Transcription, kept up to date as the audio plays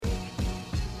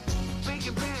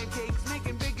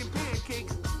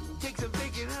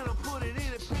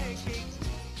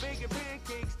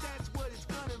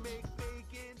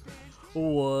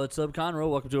What's up,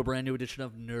 Conroe? Welcome to a brand new edition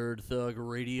of Nerd Thug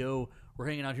Radio. We're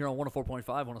hanging out here on 104.5,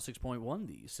 106.1,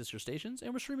 the sister stations,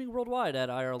 and we're streaming worldwide at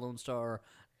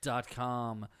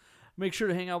irlonestar.com. Make sure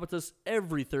to hang out with us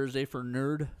every Thursday for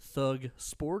Nerd Thug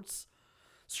Sports,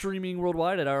 streaming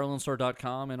worldwide at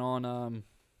irlonestar.com and on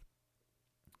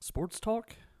Sports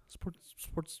Talk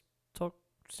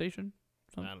station.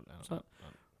 I don't know.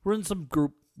 We're in some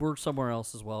group. We're somewhere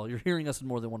else as well. You're hearing us in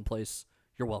more than one place.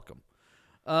 You're welcome.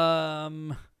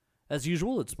 As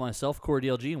usual, it's myself, Corey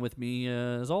DLG, and with me,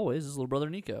 as always, is little brother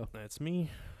Nico. That's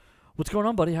me. What's going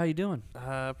on, buddy? How you doing?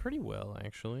 Pretty well,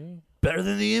 actually. Better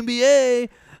than the NBA.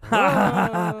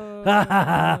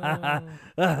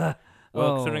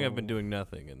 Well, considering I've been doing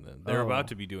nothing, and then they're about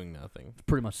to be doing nothing.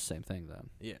 Pretty much the same thing, then.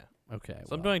 Yeah. Okay.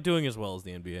 So I'm not doing as well as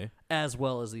the NBA. As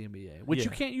well as the NBA, which you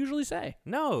can't usually say.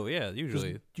 No, yeah,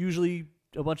 usually. Usually,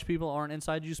 a bunch of people aren't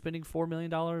inside you spending $4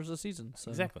 million a season. So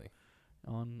exactly.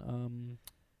 On,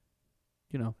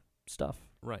 stuff.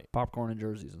 Right. Popcorn and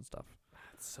jerseys and stuff.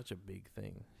 It's such a big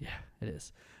thing. Yeah, it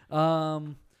is. I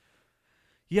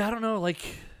don't know.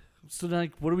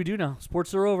 What do we do now?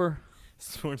 Sports are over.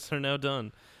 Sports are now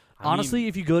done. Honestly,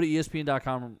 if you go to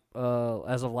ESPN.com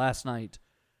as of last night,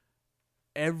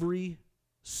 every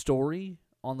story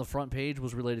on the front page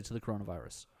was related to the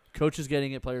coronavirus. Coaches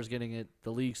getting it, players getting it,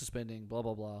 the league suspending, blah,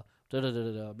 blah, blah,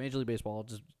 da-da-da-da-da, Major League Baseball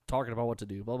just talking about what to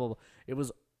do, blah, blah, blah. It was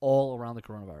all around the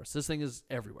coronavirus. This thing is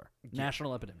everywhere. Yeah.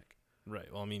 National epidemic. Right.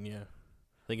 Well, yeah.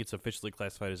 I think it's officially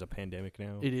classified as a pandemic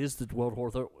now. It is. The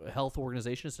World Health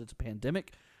Organization said it's a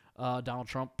pandemic. President Donald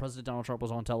Trump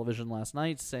was on television last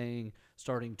night saying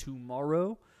starting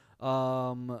tomorrow,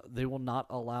 they will not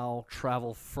allow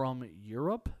travel from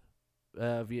Europe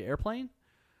via airplane.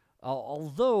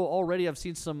 Although already I've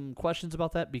seen some questions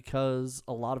about that because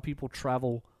a lot of people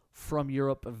travel from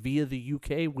Europe via the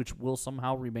UK, which will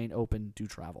somehow remain open to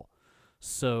travel.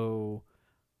 So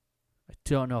I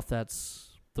don't know if that's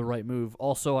the right move.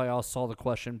 Also, I also saw the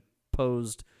question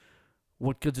posed,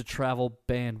 what good's a travel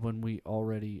ban when we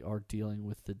already are dealing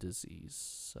with the disease?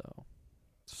 So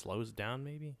slows down,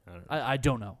 maybe? I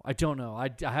don't know. I don't know. I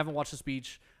haven't watched the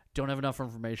speech. Don't have enough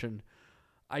information.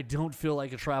 I don't feel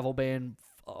like a travel ban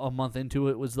a month into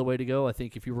it was the way to go. I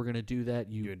think if you were going to do that,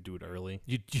 you would do it early.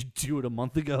 You do it a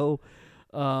month ago.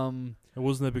 It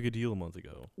wasn't that big a deal a month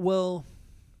ago. Well,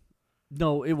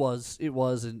 no, it was,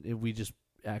 and we just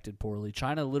acted poorly.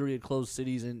 China literally had closed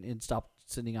cities and stopped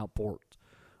sending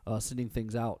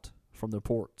things out from their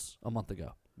ports a month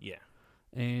ago. Yeah.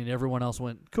 And everyone else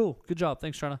went, cool, good job,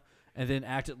 thanks, China, and then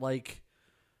acted like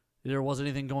there wasn't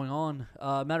anything going on.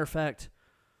 Matter of fact,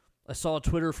 I saw a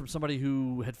Twitter from somebody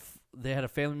who they had a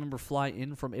family member fly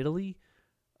in from Italy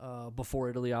before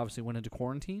Italy obviously went into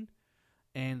quarantine,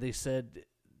 and they said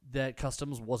that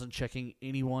customs wasn't checking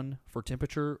anyone for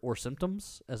temperature or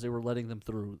symptoms as they were letting them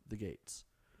through the gates.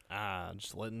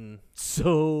 Just letting.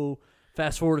 So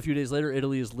fast forward a few days later,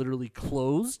 Italy is literally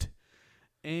closed,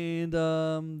 and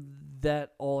that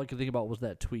all I could think about was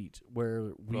that tweet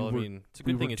where it's a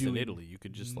good thing it's in Italy. You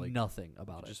could just nothing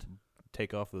about it. Just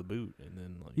take off the boot and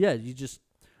then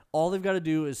all they've got to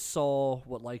do is saw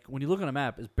what when you look on a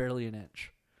map is barely an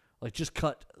inch. Just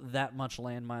cut that much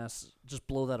landmass, just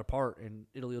blow that apart, and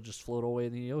Italy will just float away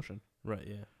in the ocean. Right,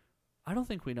 yeah. I don't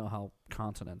think we know how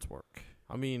continents work.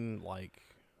 I don't know.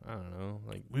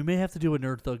 We may have to do a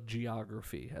Nerd Thug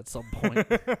geography at some point.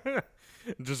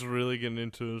 Just really getting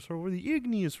into it. So where the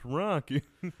igneous rock is.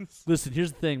 Listen,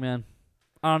 here's the thing, man.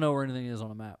 I don't know where anything is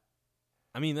on a map.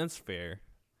 That's fair.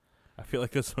 I feel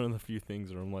like that's one of the few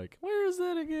things where I'm like, where is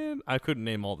that again? I couldn't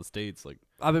name all the states.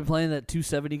 I've been playing that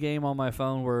 270 game on my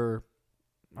phone where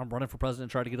I'm running for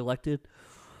president, trying to get elected.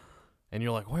 And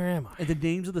you're like, where am I? And the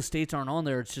names of the states aren't on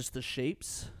there. It's just the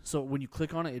shapes. So when you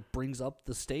click on it, it brings up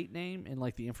the state name and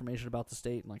the information about the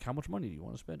state and how much money do you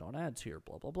want to spend on ads here,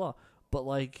 blah, blah, blah. But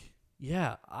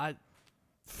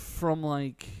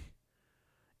from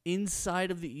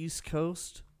inside of the East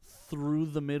Coast through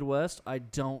the Midwest, I'm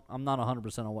not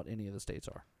 100% on what any of the states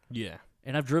are. Yeah.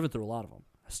 And I've driven through a lot of them.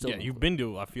 You've been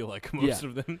to, I feel like, most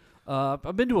of them.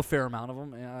 I've been to a fair amount of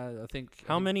them. And I think.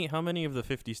 How many of the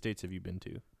 50 states have you been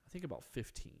to? I think about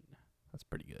 15. That's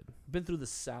pretty good. I've been through the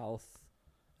South,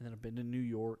 and then I've been to New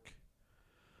York.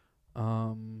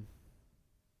 I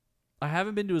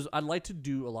haven't been to I'd like to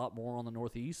do a lot more on the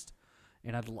Northeast,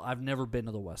 and I've never been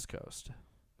to the West Coast.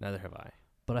 Neither have I.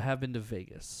 But I have been to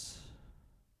Vegas.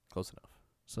 Close enough.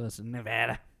 So that's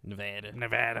Nevada.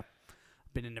 Nevada.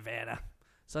 Been in Nevada.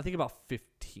 So I think about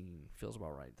 15 feels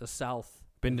about right. The South.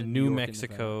 Been to New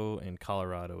Mexico and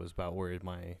Colorado is about where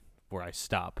I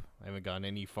stop. I haven't gone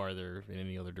any farther in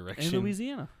any other direction. And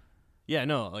Louisiana. Yeah,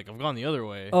 no, like I've gone the other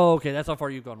way. Oh, okay. That's how far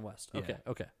you've gone west. Yeah. Okay.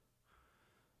 Okay.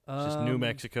 It's just New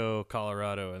Mexico,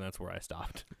 Colorado, and that's where I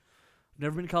stopped. I've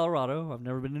never been to Colorado. I've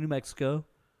never been to New Mexico.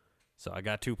 So I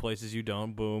got 2 places you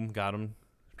don't. Boom, got them.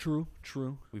 True.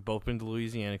 True. We've both been to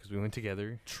Louisiana because we went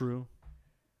together. True.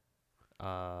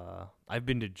 I've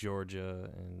been to Georgia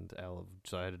and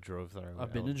so I had to drove there.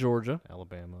 I've been to Georgia.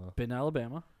 Alabama. Been to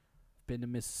Alabama. Been to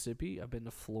Mississippi. I've been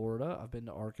to Florida. I've been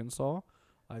to Arkansas.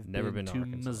 I've Never been to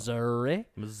Arkansas. Missouri.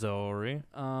 Missouri.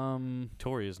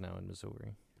 Tori is now in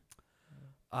Missouri.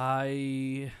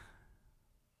 I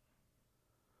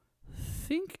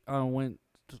think I went.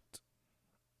 I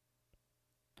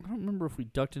don't remember if we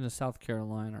ducked into South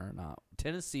Carolina or not.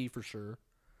 Tennessee for sure.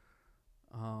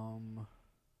 I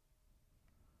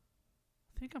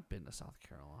think I've been to South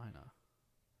Carolina.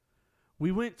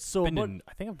 We went so. I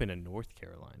think I've been to North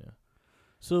Carolina.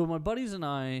 So my buddies and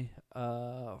I,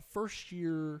 first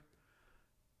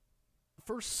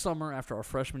summer after our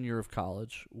freshman year of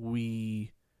college,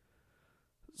 we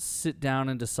sit down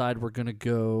and decide we're going to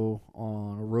go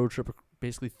on a road trip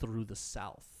basically through the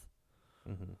South.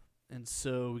 Mm-hmm. And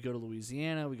so we go to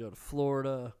Louisiana, we go to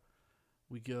Florida,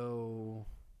 we go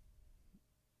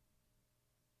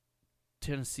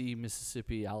Tennessee,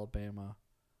 Mississippi, Alabama,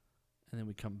 and then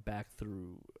we come back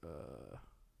through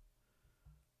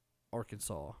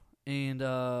Arkansas. And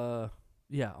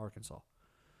Arkansas.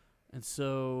 And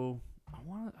so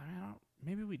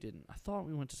maybe we didn't. I thought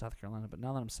we went to South Carolina, but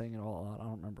now that I'm saying it all out, I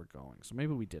don't remember going. So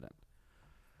maybe we didn't.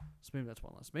 So maybe that's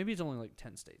one less. Maybe it's only like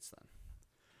 10 states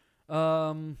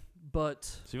then. But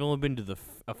so you've only been to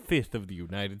a fifth of the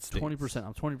United States. 20%.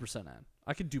 I'm 20% in.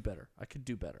 I could do better.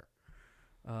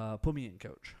 Put me in,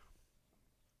 coach.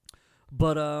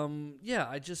 But I don't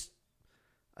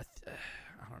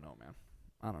know, man.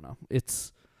 I don't know.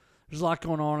 There's a lot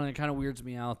going on, and it kind of weirds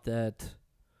me out that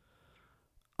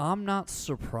I'm not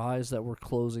surprised that we're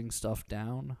closing stuff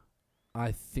down.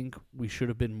 I think we should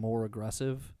have been more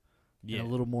aggressive and a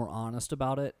little more honest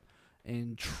about it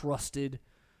and trusted.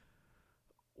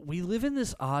 We live in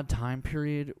this odd time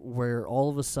period where all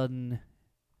of a sudden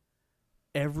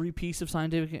every piece of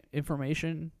scientific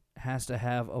information has to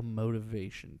have a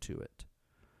motivation to it.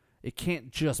 It can't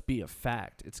just be a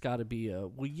fact. It's got to be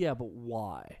but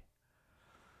why?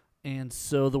 And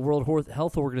so the World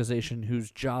Health Organization,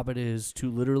 whose job it is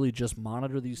to literally just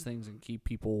monitor these things and keep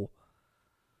people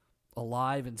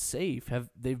alive and safe,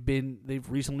 they've been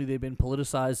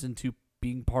politicized into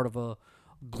being part of a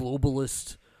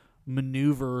globalist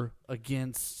maneuver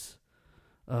against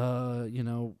a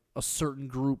certain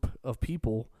group of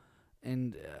people.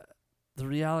 And the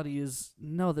reality is,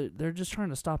 no, they're just trying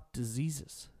to stop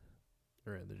diseases.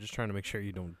 Right, they're just trying to make sure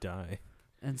you don't die.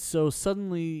 And so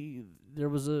suddenly there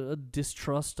was a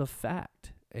distrust of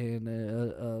fact and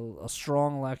a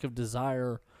strong lack of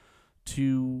desire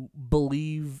to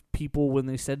believe people when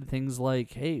they said things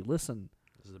like, hey, listen,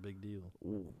 this is a big deal.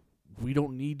 We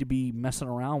don't need to be messing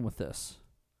around with this.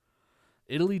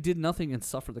 Italy did nothing and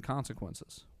suffered the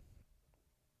consequences.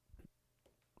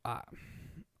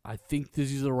 I think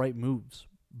these are the right moves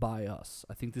by us.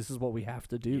 I think this is what we have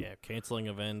to do. Yeah, canceling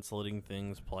events, letting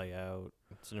things play out.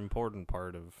 It's an important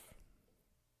part of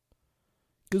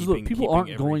because look, people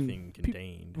aren't going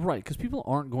contained. Right, because people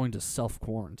aren't going to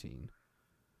self-quarantine.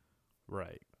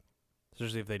 Right.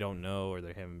 Especially if they don't know or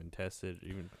they haven't been tested.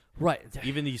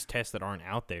 Even these tests that aren't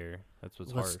out there, that's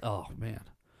what's hard. Oh, man.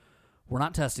 We're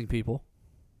not testing people.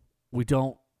 We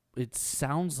don't. It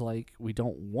sounds like we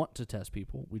don't want to test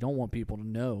people. We don't want people to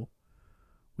know.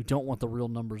 We don't want the real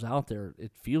numbers out there.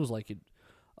 It feels like it.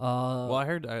 Well, I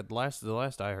heard the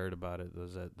last I heard about it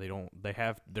was that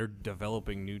they're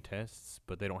developing new tests,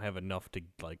 but they don't have enough to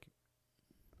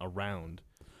around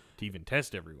to even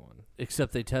test everyone.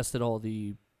 Except they tested all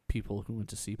the people who went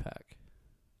to CPAC.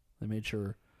 They made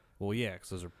sure. Well, yeah, because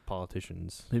those are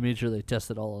politicians. They made sure they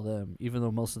tested all of them, even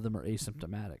though most of them are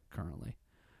asymptomatic currently.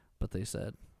 But they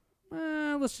said,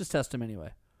 let's just test them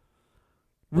anyway.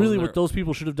 Really, what those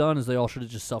people should have done is they all should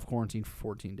have just self-quarantined for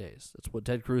 14 days. That's what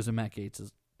Ted Cruz and Matt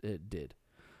Gaetz did.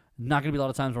 Not going to be a lot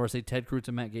of times where I say Ted Cruz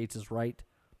and Matt Gaetz is right.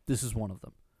 This is one of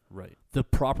them. Right. The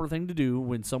proper thing to do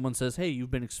when someone says, hey,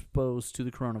 you've been exposed to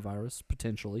the coronavirus,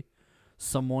 potentially,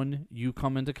 someone you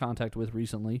come into contact with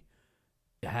recently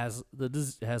has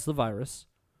the virus,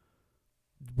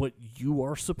 what you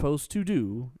are supposed to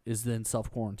do is then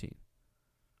self-quarantine.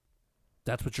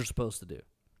 That's what you're supposed to do.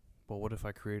 Well, what if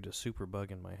I create a super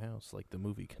bug in my house, like the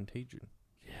movie Contagion?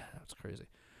 Yeah, that's crazy.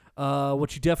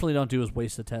 What you definitely don't do is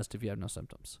waste the test if you have no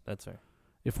symptoms. That's fair.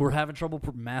 If we're having trouble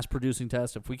mass-producing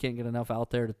tests, if we can't get enough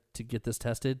out there to get this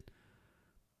tested,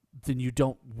 then you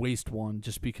don't waste one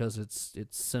just because it's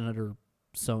Senator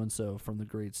so-and-so from the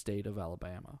great state of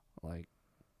Alabama. Like,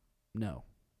 no.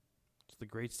 It's the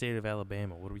great state of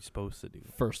Alabama. What are we supposed to do?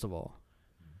 First of all,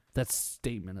 that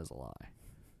statement is a lie.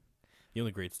 The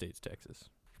only great state's Texas.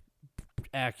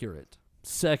 Accurate.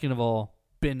 Second of all,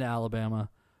 been to Alabama,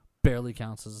 barely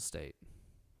counts as a state.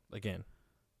 Again,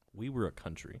 we were a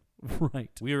country.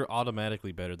 Right. We are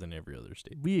automatically better than every other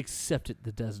state. We accepted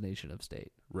the designation of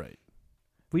state. Right.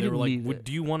 We they didn't were like, need it.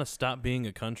 do you want to stop being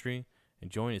a country and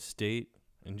join a state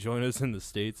and join us in the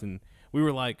states? And we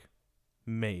were like,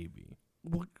 maybe.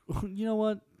 Well, you know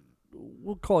what?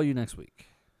 We'll call you next week.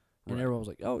 And Right. everyone was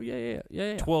like, oh,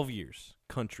 yeah. 12 years.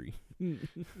 Country.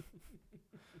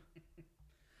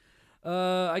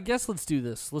 I guess let's do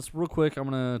this. Let's real quick. I'm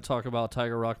gonna talk about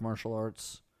Tiger Rock Martial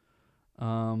Arts,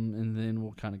 and then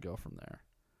we'll kind of go from there.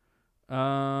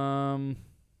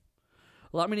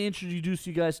 Allow me to introduce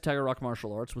you guys to Tiger Rock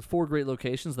Martial Arts. With 4 great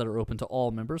locations that are open to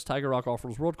all members, Tiger Rock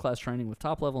offers world-class training with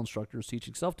top-level instructors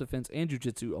teaching self-defense and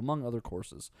jiu-jitsu, among other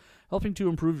courses. Helping to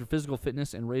improve your physical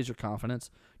fitness and raise your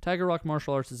confidence, Tiger Rock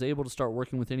Martial Arts is able to start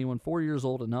working with anyone 4 years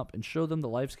old and up and show them the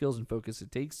life skills and focus it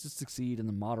takes to succeed in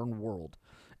the modern world.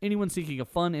 Anyone seeking a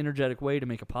fun, energetic way to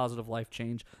make a positive life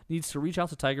change needs to reach out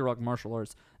to Tiger Rock Martial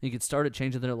Arts and get started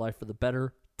changing their life for the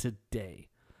better today.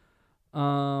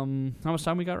 How much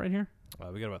time we got right here?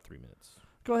 We got about 3 minutes.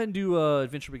 Go ahead and do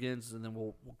Adventure Begins, and then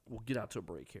we'll get out to a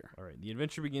break here. All right. The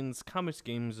Adventure Begins, comics,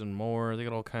 games, and more. They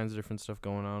got all kinds of different stuff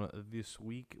going on this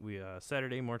week.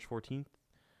 Saturday, March 14th,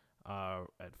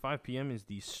 at 5 p.m. is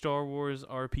the Star Wars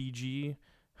RPG,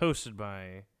 hosted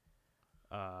by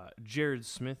Jared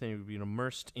Smith, and he will be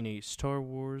immersed in a Star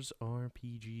Wars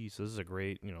RPG. So this is a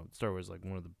great, Star Wars is like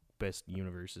one of the best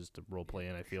universes to roleplay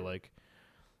in, I feel like.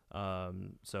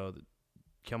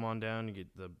 Come on down and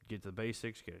get the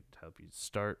basics, get to help you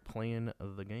start playing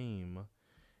the game.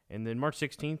 And then March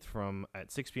 16th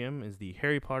at 6 p.m. is the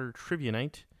Harry Potter Trivia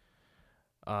Night.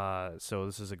 So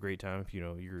this is a great time if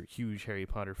you're a huge Harry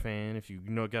Potter fan, if you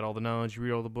got all the knowledge, you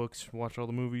read all the books, watch all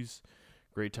the movies.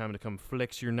 Great time to come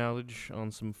flex your knowledge on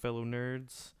some fellow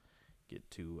nerds. Get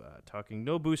to talking.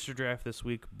 No booster draft this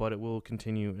week, but it will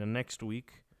continue next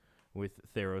week with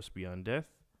Theros Beyond Death.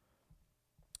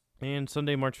 And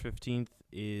Sunday, March 15th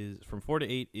is from 4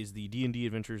 to 8 is the D&D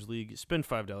Adventures League. Spend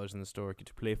 $5 in the store, get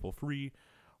to play for free.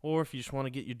 Or if you just want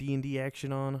to get your D&D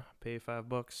action on, pay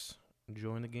 $5,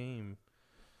 join the game.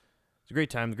 It's a great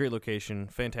time, great location,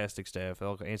 fantastic staff.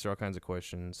 They'll answer all kinds of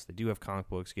questions. They do have comic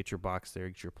books. Get your box there,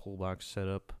 get your pull box set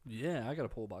up. Yeah, I got a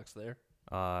pull box there.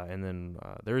 And then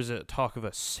there is a talk of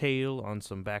a sale on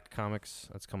some back comics.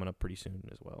 That's coming up pretty soon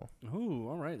as well. Ooh,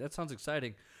 all right. That sounds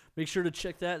exciting. Make sure to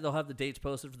check that. They'll have the dates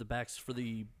posted for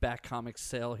the back comics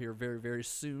sale here very, very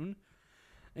soon.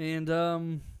 And,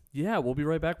 we'll be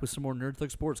right back with some more Nerd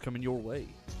Thug Sports coming your way.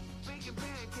 Making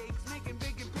pancakes.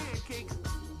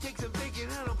 Take some bacon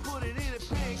and I'll put it in a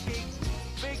pancake.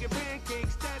 Making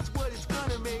pancakes, that's what it's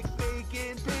gonna make.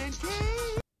 Bacon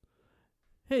pancakes.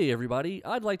 Hey everybody,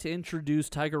 I'd like to introduce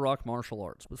Tiger Rock Martial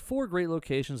Arts. With 4 great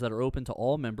locations that are open to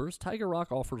all members, Tiger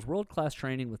Rock offers world-class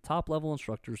training with top-level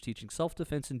instructors teaching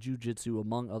self-defense and jiu-jitsu,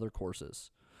 among other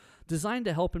courses. Designed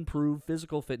to help improve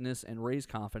physical fitness and raise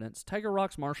confidence, Tiger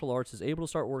Rock's martial arts is able to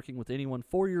start working with anyone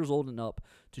 4 years old and up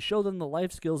to show them the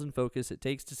life skills and focus it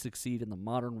takes to succeed in the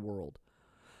modern world.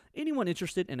 Anyone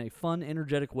interested in a fun,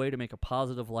 energetic way to make a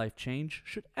positive life change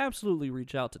should absolutely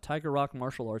reach out to Tiger Rock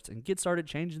Martial Arts and get started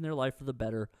changing their life for the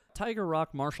better.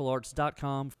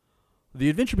 TigerRockMartialArts.com. The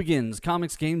Adventure Begins,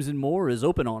 Comics, Games, and More is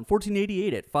open on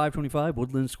 1488 at 525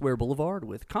 Woodland Square Boulevard.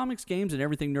 With comics, games, and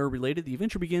everything nerd-related, The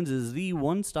Adventure Begins is the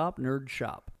one-stop nerd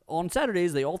shop. On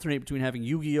Saturdays, they alternate between having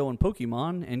Yu-Gi-Oh! And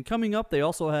Pokemon, and coming up, they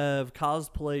also have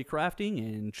cosplay crafting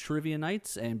and trivia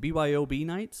nights and BYOB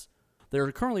nights. They're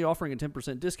currently offering a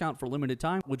 10% discount for limited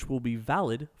time, which will be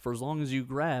valid for as long as you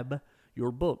grab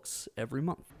your books every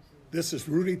month. This is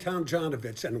Rudy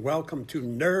Tomjanovich, and welcome to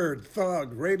Nerd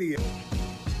Thug Radio.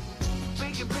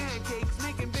 Making bacon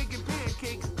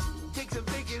pancakes. Take some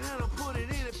bacon and I'll put it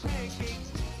in a pancake.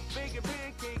 Making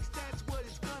pancakes, that's what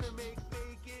it's gonna make.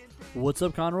 Bacon pancakes. What's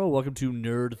up, Conroe? Welcome to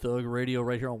Nerd Thug Radio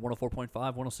right here on 104.5,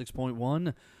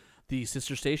 106.1, the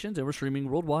sister stations, and we're streaming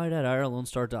worldwide at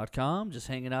IRLoneStar.com. Just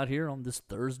hanging out here on this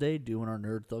Thursday doing our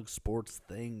Nerd Thug Sports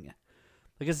thing.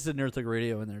 I guess it said Nerd Thug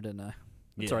Radio in there, didn't I?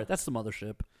 That's Yeah. all right. That's the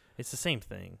mothership. It's the same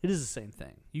thing. It is the same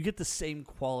thing. You get the same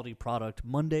quality product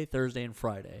Monday, Thursday, and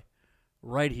Friday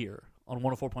right here on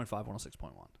 104.5,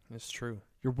 106.1. It's true.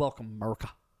 You're welcome, America.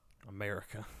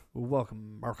 America.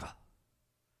 Welcome, America.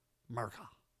 America.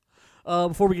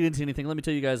 Before we get into anything, let me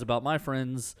tell you guys about my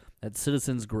friends at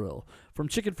Citizens Grill. From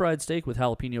chicken fried steak with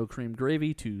jalapeno cream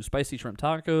gravy to spicy shrimp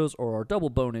tacos or our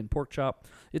double bone-in pork chop,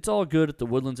 it's all good at the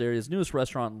Woodlands area's newest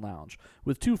restaurant and lounge.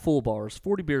 With 2 full bars,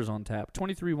 40 beers on tap,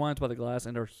 23 wines by the glass,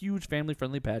 and our huge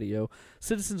family-friendly patio,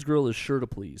 Citizens Grill is sure to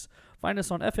please. Find us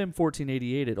on FM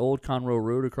 1488 at Old Conroe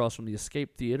Road across from the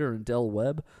Escape Theater in Del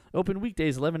Webb. Open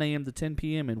weekdays 11 a.m. to 10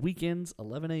 p.m. and weekends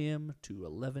 11 a.m. to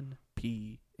 11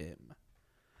 p.m.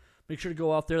 Make sure to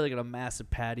go out there. They got a massive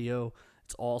patio.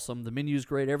 It's awesome. The menu's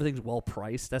great. Everything's well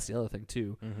priced. That's the other thing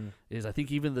too. Is I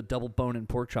think even the double bone-in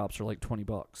pork chops are like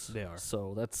 $20. They are.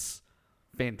 So that's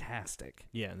fantastic.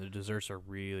 Yeah, and the desserts are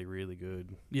really, really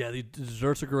good. Yeah, the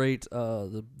desserts are great.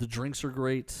 The drinks are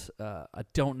great. I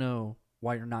don't know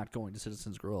why you're not going to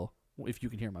Citizens Grill if you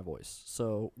can hear my voice.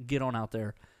 So get on out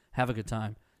there, have a good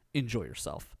time, enjoy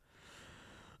yourself.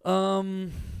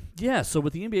 Yeah. So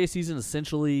with the NBA season,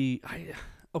 essentially,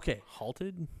 okay.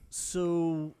 Halted?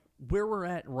 So where we're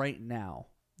at right now,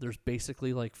 there's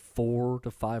basically like 4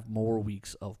 to 5 more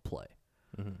weeks of play.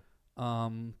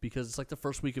 Because it's like the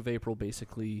first week of April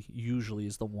basically usually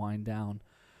is the wind down.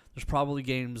 There's probably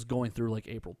games going through like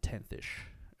April 10th-ish.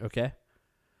 Okay?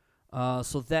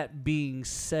 So that being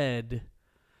said,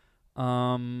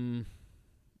 I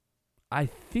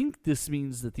think this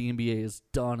means that the NBA is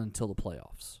done until the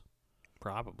playoffs.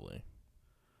 Probably.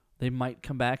 They might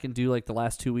come back and do like the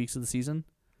last 2 weeks of the season.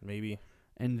 Maybe.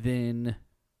 And then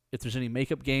if there's any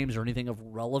makeup games or anything of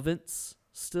relevance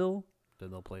still, Then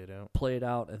they'll play it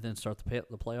out, and then start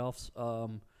the playoffs.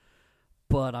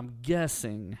 But I'm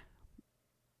guessing,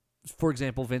 for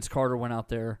example, Vince Carter went out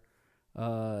there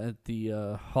at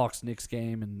the Hawks-Knicks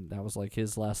game, and that was like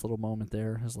his last little moment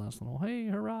there. His last little, hey,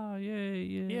 hurrah, yay,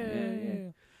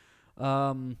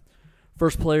 yeah.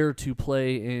 First player to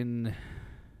play in,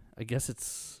 I guess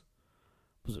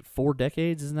was it 4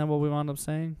 decades? Isn't that what we wound up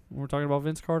saying when we're talking about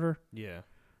Vince Carter? Yeah.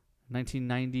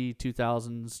 1990,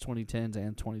 2000s, 2010s,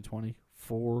 and 2020.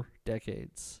 4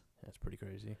 decades. That's pretty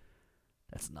crazy.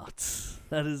 That's nuts.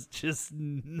 That is just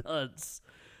nuts.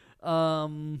 It's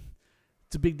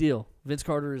a big deal. Vince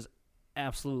Carter is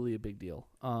absolutely a big deal.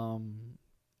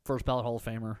 First ballot Hall of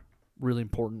Famer. Really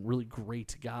important, really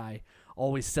great guy.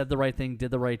 Always said the right thing,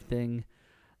 did the right thing.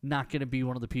 Not going to be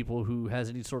one of the people who has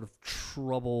any sort of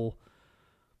trouble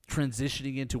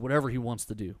transitioning into whatever he wants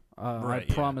to do. I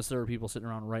promise there are people sitting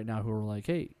around right now who are like,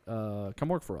 hey, come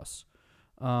work for us.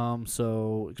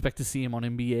 So expect to see him on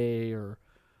NBA or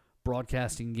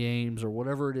broadcasting games or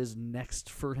whatever it is next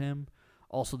for him.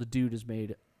 Also, the dude has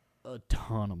made a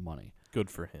ton of money. Good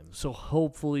for him. So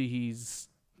hopefully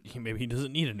Maybe he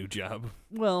doesn't need a new job.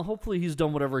 well, hopefully he's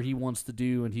done whatever he wants to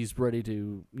do and he's ready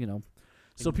to,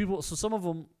 So some of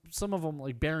them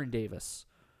like Baron Davis,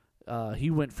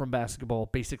 he went from basketball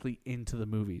basically into the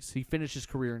movies. He finished his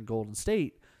career in Golden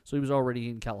State, so he was already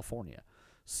in California.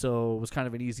 So it was kind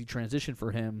of an easy transition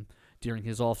for him during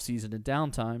his off-season and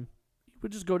downtime. He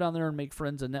would just go down there and make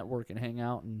friends and network and hang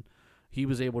out, and he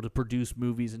was able to produce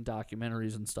movies and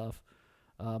documentaries and stuff.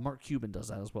 Mark Cuban does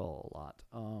that as well a lot.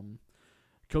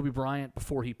 Kobe Bryant,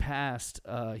 before he passed,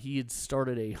 he had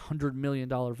started a $100 million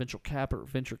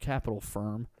venture capital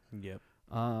firm. Yep.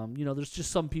 There's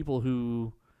just some people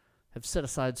who have set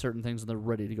aside certain things and they're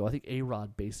ready to go. I think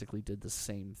A-Rod basically did the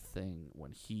same thing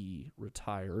when he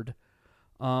retired.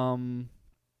 But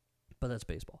that's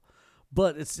baseball.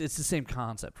 But it's the same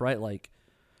concept, right? Like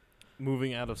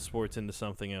moving out of sports into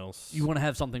something else. You want to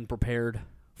have something prepared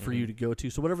for you to go to.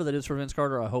 So whatever that is for Vince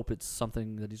Carter, I hope it's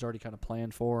something that he's already kind of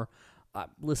planned for.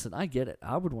 Listen, I get it.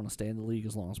 I would want to stay in the league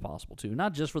as long as possible too,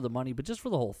 not just for the money, but just for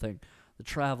the whole thing, the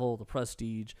travel, the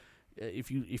prestige. If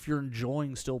you're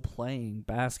enjoying still playing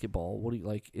basketball, what do you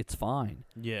like? It's fine.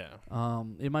 Yeah.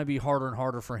 It might be harder and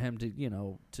harder for him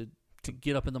to to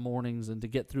get up in the mornings and to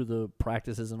get through the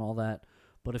practices and all that.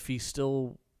 But if he's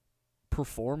still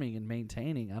performing and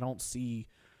maintaining, I don't see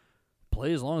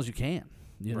play as long as you can.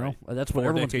 You know, that's what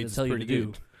everyone's going to tell you to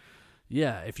do.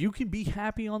 Yeah, if you can be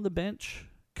happy on the bench,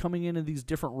 coming into these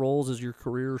different roles as your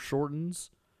career shortens,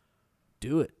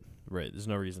 do it. Right. There's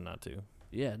no reason not to.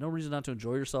 Yeah, no reason not to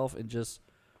enjoy yourself and just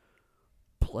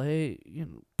play.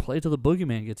 Play till the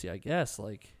boogeyman gets you. I guess.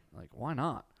 Like why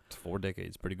not? It's 4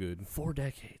 decades, pretty good. 4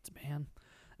 decades, man.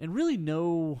 And really,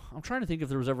 I'm trying to think if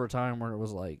there was ever a time where it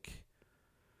was like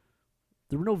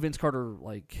there were no Vince Carter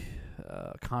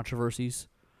controversies.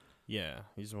 Yeah,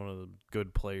 he's one of the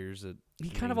good players that he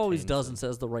kind of always does and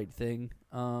says the right thing.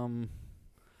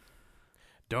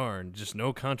 Darn, just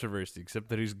no controversy except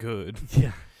that he's good.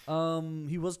 Yeah.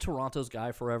 He was Toronto's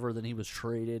guy forever. Then he was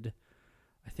traded,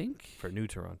 I think, for New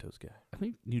Toronto's guy. I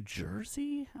think New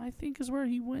Jersey, I think, is where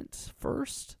he went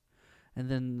first. and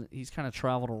then he's kind of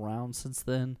traveled around since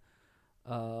then.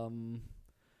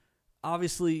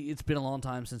 Obviously, it's been a long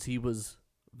time since he was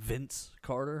Vince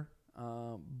Carter,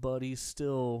 but he's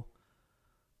still.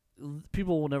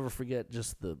 People will never forget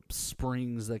just the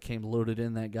springs that came loaded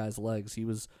in that guy's legs. He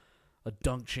was a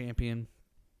dunk champion.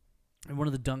 In one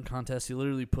of the dunk contests, he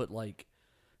literally put like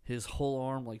his whole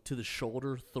arm like to the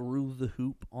shoulder through the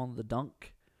hoop on the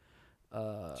dunk.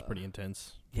 It's pretty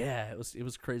intense. Yeah, it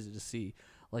was crazy to see.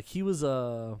 Like he was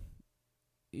a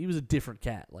different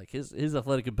cat. Like his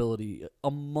athletic ability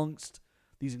amongst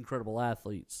these incredible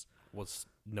athletes Was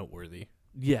noteworthy.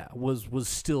 yeah, was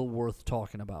still worth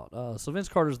talking about. So Vince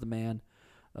Carter's the man.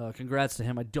 Congrats to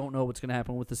him. I don't know what's going to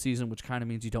happen with the season, which kind of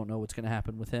means you don't know what's going to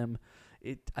happen with him.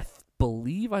 I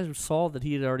believe I saw that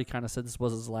he had already kind of said this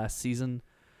was his last season.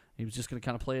 He was just going to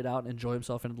kind of play it out and enjoy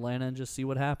himself in Atlanta and just see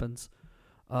what happens.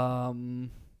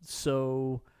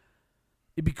 So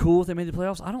it'd be cool if they made the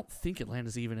playoffs. I don't think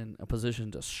Atlanta's even in a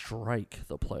position to strike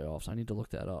the playoffs. I need to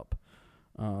look that up.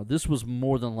 This was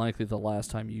more than likely the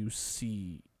last time you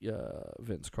see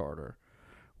Vince Carter,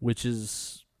 which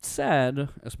is sad,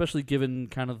 especially given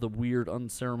kind of the weird,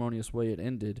 unceremonious way it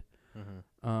ended.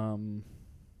 Mm-hmm.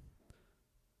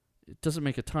 It doesn't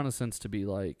make a ton of sense to be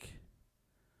like...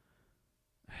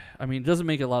 I mean, it doesn't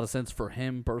make a lot of sense for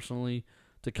him personally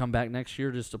to come back next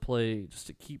year just to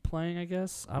keep playing, I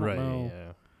guess. I don't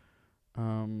know.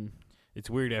 Yeah. It's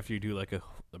weird after you do like a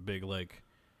big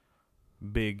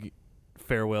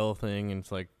farewell thing, and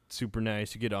it's like super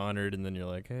nice. You get honored, and then you're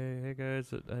like, hey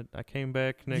guys, I came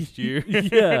back next year.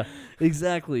 Yeah,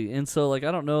 exactly. And so, like,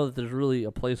 I don't know that there's really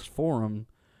a place for him.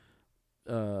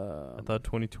 I thought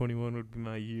 2021 would be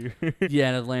my year. Yeah,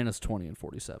 and Atlanta's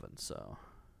 20-47, so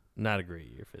Not a great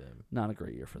year for them. not a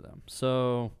great year for them.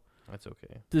 So That's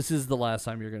okay. this is the last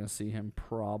time you're going to see him,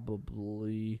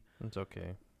 probably. That's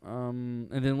okay. And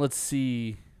then let's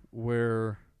see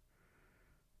where,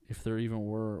 if there even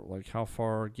were, like, how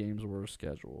far games were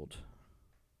scheduled.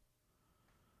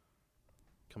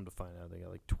 Come to find out, they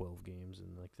got like 12 games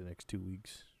in like the next 2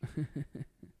 weeks.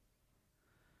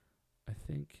 I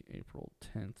think April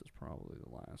 10th is probably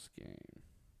the last game.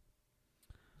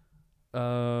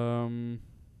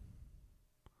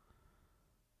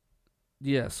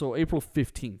 Yeah, so April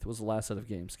 15th was the last set of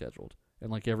games scheduled, and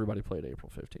like everybody played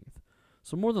April 15th.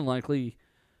 So more than likely,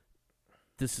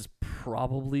 this is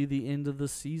probably the end of the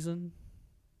season,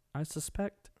 I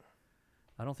suspect.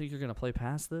 I don't think you're going to play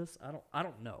past this. I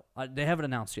don't know. They haven't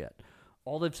announced yet.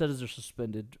 All they've said is they're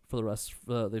suspended for the rest.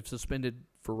 They've suspended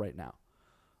for right now.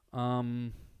 I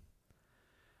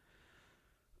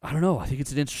don't know. I think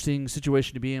it's an interesting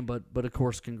situation to be in, but of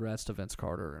course, congrats to Vince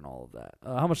Carter and all of that.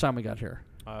 How much time we got here?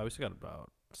 We still got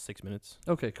about 6 minutes.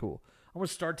 Okay, cool. I'm going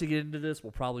to start to get into this.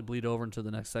 We'll probably bleed over into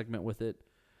the next segment with it.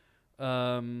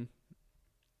 The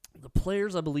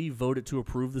players, I believe, voted to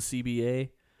approve the CBA,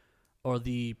 or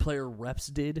the player reps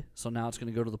did. So now it's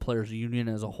going to go to the players' union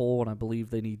as a whole, and I believe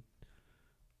they need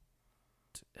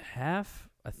half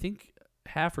or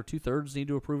 2/3 need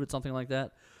to approve it, something like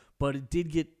that. But it did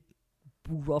get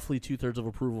roughly 2/3 of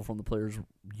approval from the players'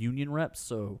 union reps,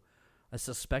 so I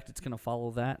suspect it's going to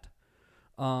follow that.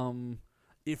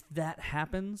 If that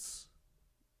happens,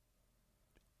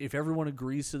 if everyone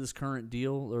agrees to this current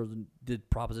deal or the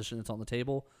proposition that's on the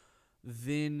table,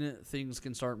 then things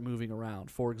can start moving around.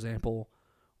 For example,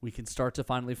 we can start to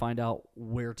finally find out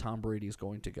where Tom Brady is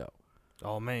going to go.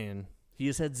 Oh, man. He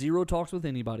has had zero talks with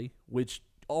anybody, which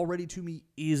already to me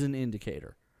is an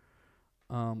indicator.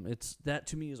 That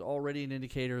to me is already an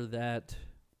indicator that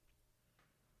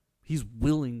he's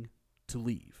willing to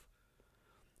leave.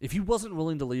 If he wasn't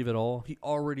willing to leave at all, he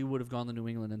already would have gone to New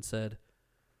England and said,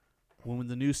 when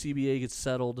the new CBA gets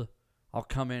settled, I'll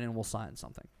come in and we'll sign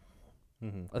something.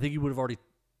 Mm-hmm. I think he would have already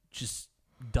just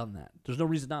done that. There's no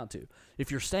reason not to.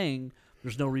 If you're staying,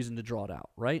 there's no reason to draw it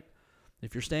out, right?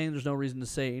 If you're staying, there's no reason to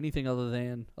say anything other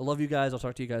than, I love you guys, I'll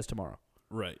talk to you guys tomorrow.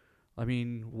 Right. I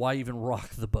mean, why even rock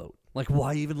the boat? Like,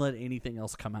 why even let anything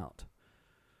else come out?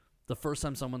 The first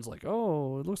time someone's like,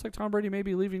 oh, it looks like Tom Brady may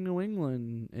be leaving New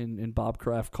England, and Bob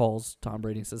Kraft calls Tom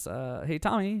Brady and says, hey,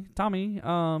 Tommy,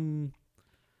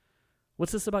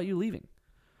 what's this about you leaving?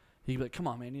 He'd be like, come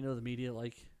on, man, you know the media,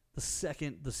 like, the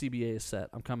second the CBA is set,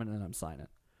 I'm coming in and I'm signing.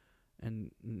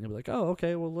 And he'll be like, oh,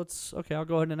 okay, well, I'll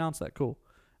go ahead and announce that, cool.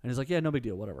 And he's like, yeah, no big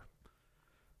deal, whatever.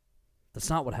 That's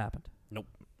not what happened. Nope.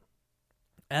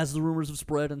 As the rumors have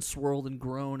spread and swirled and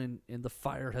grown and the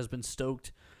fire has been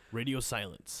stoked, Radio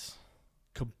silence.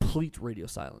 complete radio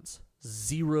silence.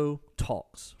 Zero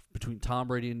talks between Tom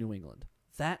Brady and New England.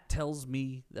 That tells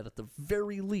me that at the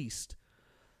very least,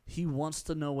 he wants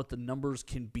to know what the numbers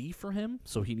can be for him,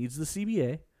 so he needs the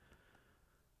CBA.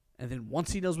 And then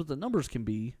once he knows what the numbers can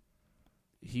be,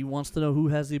 he wants to know who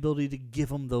has the ability to give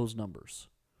him those numbers.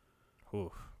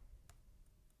 Oof.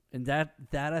 And that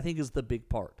I think is the big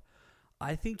part.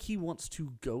 I think he wants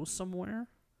to go somewhere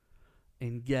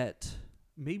and get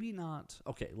maybe not.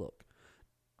 Okay, look.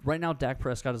 Right now, Dak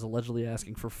Prescott is allegedly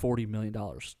asking for $40 million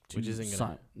to Which isn't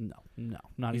sign. No,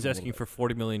 not He's even. asking for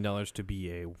 $40 million to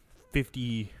be a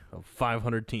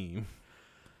 500 team.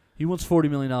 He wants $40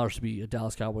 million to be a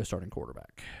Dallas Cowboys starting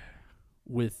quarterback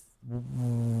with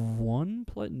no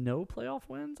playoff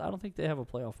wins. I don't think they have a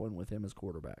playoff win with him as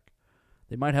quarterback.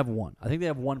 They might have one. I think they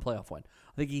have one playoff win.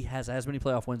 I think he has as many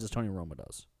playoff wins as Tony Romo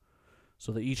does.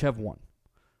 So they each have one.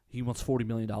 He wants $40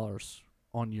 million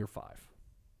on year 5.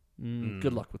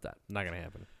 Good luck with that. Not going to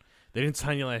happen. They didn't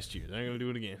sign you last year. They're not going to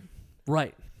do it again.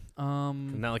 Right.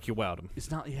 Not like you wowed him.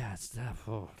 It's not. Yeah.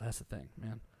 That's the thing,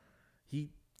 man.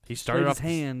 He started off his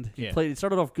hand. Yeah. He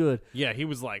started off good. Yeah, he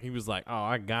was like, oh,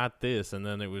 I got this, and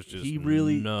then it was just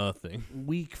nothing.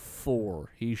 Week 4,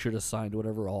 he should have signed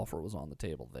whatever offer was on the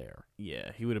table there.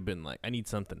 Yeah, he would have been like, I need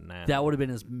something now. That would have been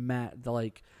his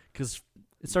because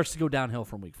it starts to go downhill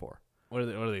from week 4. What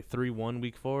are they 3-1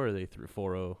 week 4, or are they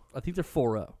 4-0? I think they're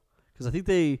 4-0 because I think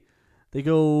they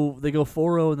go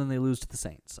 4-0 and then they lose to the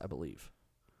Saints, I believe.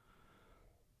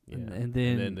 Yeah, and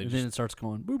then it starts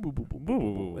going boo boo boo boo boo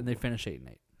boo, boo and they finish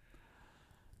 8-8.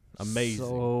 Amazing.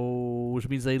 So, which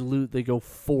means they go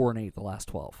 4-8 the last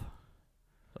 12.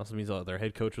 Also means their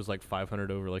head coach was like 500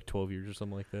 over like 12 years or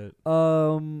something like that.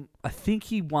 I think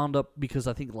he wound up because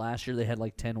I think last year they had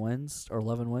like 10 wins or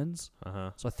 11 wins.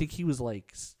 So I think he was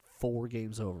like 4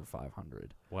 games over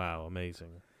 500. Wow,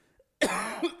 amazing.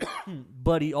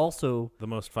 But he also the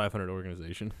most 500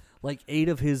 organization. Like 8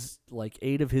 of his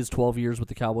 12 years with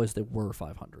the Cowboys, they were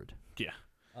 500. Yeah.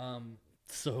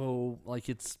 So like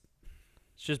it's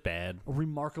just bad. A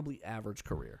remarkably average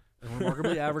career. A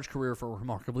remarkably average career for a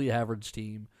remarkably average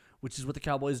team, which is what the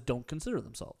Cowboys don't consider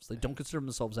themselves. They don't consider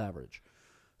themselves average.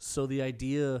 So the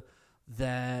idea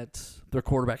that their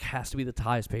quarterback has to be the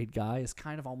highest paid guy is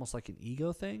kind of almost like an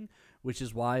ego thing, which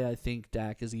is why I think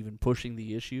Dak is even pushing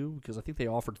the issue, because I think they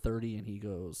offered 30 and he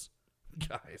goes,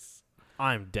 guys,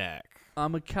 I'm Dak.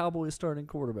 I'm a Cowboys starting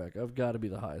quarterback. I've got to be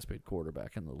the highest paid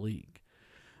quarterback in the league.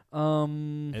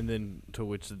 And then to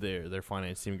which their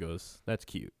finance team goes, that's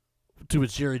cute. To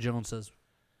which Jerry Jones says,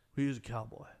 he's a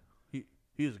Cowboy.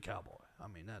 He's a Cowboy. I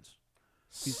mean,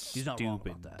 he's not wrong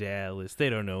about that. Dallas. They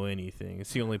don't know anything.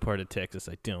 It's the only part of Texas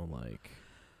I don't like.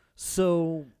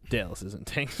 So Dallas isn't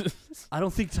Texas. I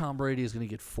don't think Tom Brady is going to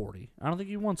get 40. I don't think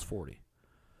he wants 40.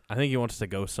 I think he wants to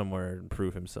go somewhere and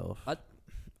prove himself. I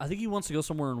think he wants to go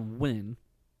somewhere and win,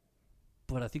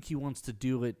 but I think he wants to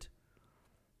do it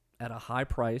at a high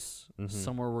price,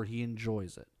 somewhere where he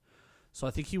enjoys it. So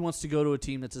I think he wants to go to a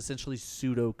team that's essentially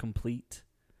pseudo-complete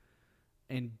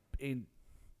and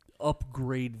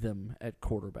upgrade them at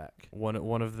quarterback.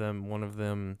 One of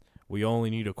them. We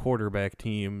only need a quarterback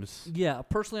teams. Yeah,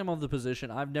 personally, I'm of the position.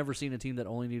 I've never seen a team that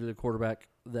only needed a quarterback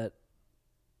that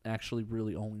actually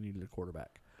really only needed a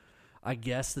quarterback. I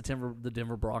guess the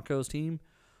Denver Broncos team,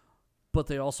 but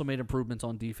they also made improvements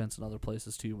on defense in other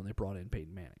places too when they brought in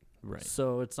Peyton Manning. Right.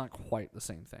 So it's not quite the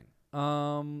same thing.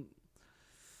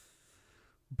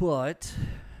 But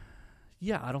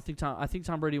yeah, I think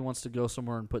Tom Brady wants to go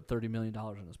somewhere and put $30 million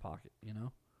in his pocket, you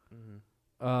know?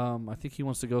 I think he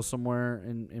wants to go somewhere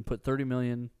and put $30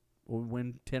 million,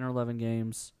 win 10 or 11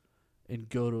 games, and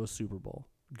go to a Super Bowl.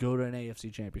 Go to an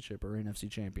AFC championship or NFC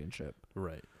championship.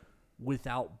 Right.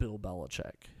 Without Bill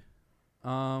Belichick.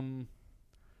 All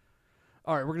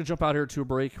right, we're going to jump out here to a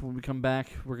break. When we come back,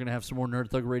 we're going to have some more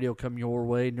Nerd Thug Radio come your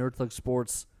way. Nerd Thug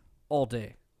Sports all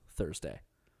day Thursday.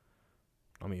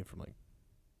 I mean, from like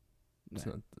it's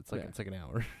like an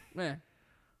hour. Eh.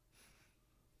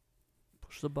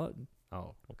 Push the button.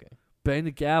 Oh, okay. Bang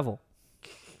the gavel.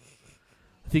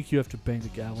 I think you have to bang the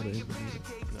gavel to end the meeting.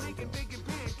 No, you don't.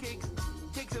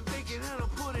 Take some bacon and I'll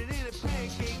put it in a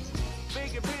pancake.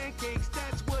 Bacon pancakes,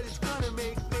 that's what it's gonna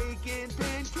make. Bacon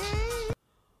pancakes.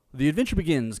 The Adventure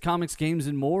Begins, Comics, Games,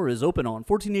 and More is open on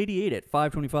 1488 at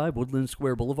 525 Woodland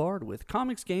Square Boulevard. With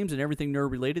comics, games, and everything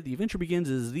nerd-related, The Adventure Begins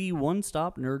is the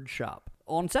one-stop nerd shop.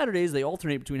 On Saturdays, they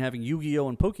alternate between having Yu-Gi-Oh!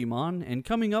 And Pokemon, and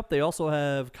coming up, they also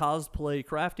have cosplay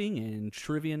crafting and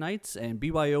trivia nights and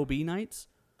BYOB nights.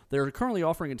 They're currently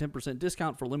offering a 10%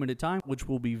 discount for limited time, which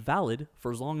will be valid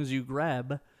for as long as you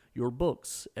grab your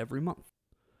books every month.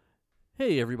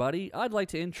 Hey everybody, I'd like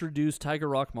to introduce Tiger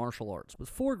Rock Martial Arts. With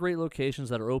 4 great locations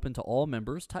that are open to all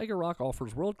members, Tiger Rock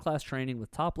offers world-class training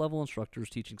with top-level instructors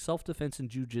teaching self-defense and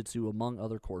jiu-jitsu among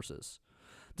other courses.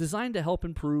 Designed to help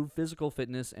improve physical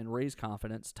fitness and raise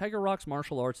confidence, Tiger Rock's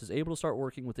martial arts is able to start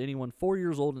working with anyone 4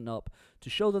 years old and up to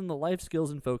show them the life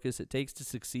skills and focus it takes to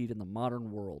succeed in the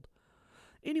modern world.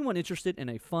 Anyone interested in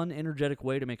a fun, energetic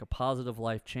way to make a positive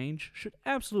life change should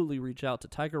absolutely reach out to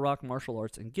Tiger Rock Martial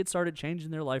Arts and get started changing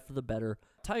their life for the better.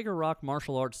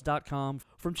 TigerRockMartialArts.com.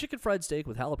 From chicken fried steak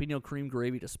with jalapeno cream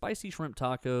gravy to spicy shrimp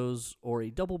tacos or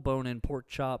a double bone-in pork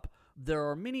chop, there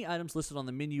are many items listed on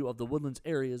the menu of the Woodlands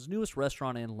area's newest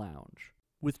restaurant and lounge.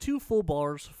 With 2 full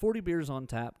bars, 40 beers on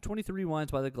tap, 23 wines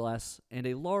by the glass, and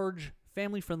a large,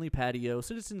 family-friendly patio,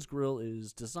 Citizens Grill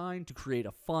is designed to create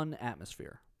a fun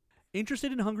atmosphere.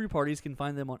 Interested in hungry parties can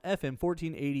find them on FM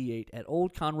 1488 at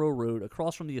Old Conroe Road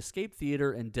across from the Escape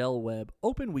Theater and Del Webb,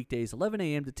 open weekdays 11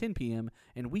 a.m. to 10 p.m.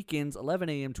 and weekends 11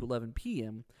 a.m. to 11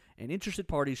 p.m. And interested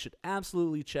parties should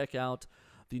absolutely check out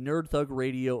the Nerd Thug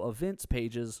Radio events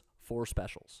pages for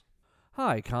specials.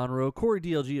 Hi, Conroe. Corey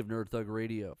DLG of Nerd Thug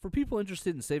Radio. For people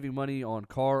interested in saving money on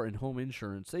car and home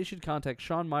insurance, they should contact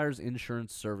Sean Myers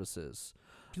Insurance Services.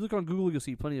 If you look on Google, you'll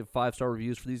see plenty of 5-star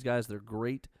reviews for these guys. They're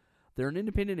great. They're an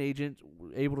independent agent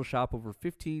able to shop over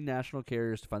 15 national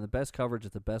carriers to find the best coverage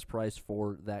at the best price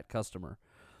for that customer.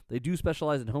 They do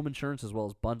specialize in home insurance as well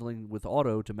as bundling with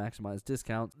auto to maximize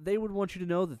discounts. They would want you to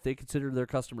know that they consider their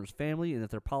customers family and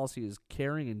that their policy is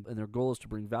caring, and their goal is to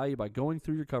bring value by going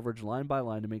through your coverage line by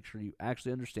line to make sure you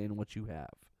actually understand what you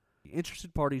have. The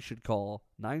interested parties should call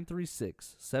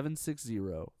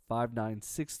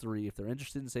 936-760-5963 if they're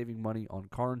interested in saving money on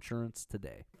car insurance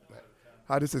today.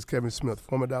 Hi, this is Kevin Smith,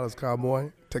 former Dallas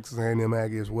Cowboy, Texas A&M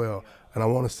Aggie as well, and I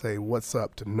want to say what's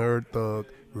up to Nerd Thug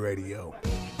Radio.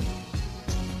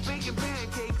 Baking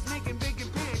pancakes, making bacon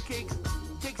pancakes.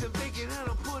 Take some bacon and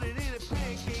I'll put it in a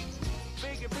pancake.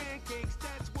 Baking pancakes,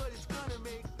 that's what it's gonna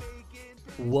make.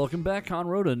 Bacon. Welcome back,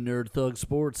 Conroe, to Nerd Thug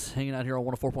Sports, hanging out here on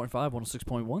 104.5,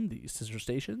 106.1, the sister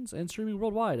stations, and streaming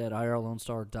worldwide at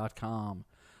irlonestar.com.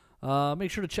 Make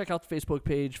sure to check out the Facebook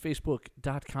page,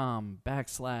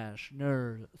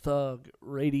 facebook.com/Nerd Thug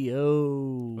Radio.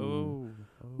 Oh.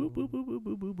 Boo, boo, boo, boo,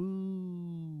 boo, boo,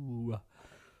 boo.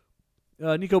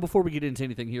 Nico, before we get into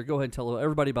anything here, go ahead and tell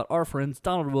everybody about our friends,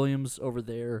 Donald Williams, over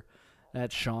there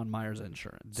at Sean Myers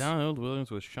Insurance. Donald Williams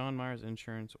with Sean Myers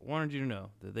Insurance wanted you to know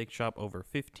that they shop over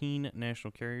 15 national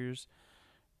carriers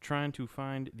trying to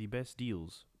find the best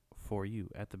deals for you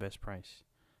at the best price.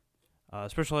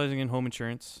 Specializing in home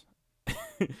insurance,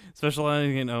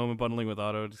 specializing in home and bundling with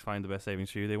auto to find the best savings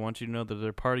for you. They want you to know that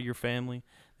they're part of your family.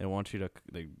 They want you to.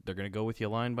 They're going to go with you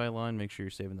line by line. Make sure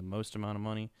you're saving the most amount of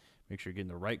money. Make sure you're getting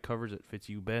the right coverage that fits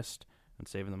you best and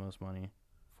saving the most money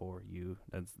for you.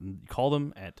 Call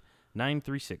them at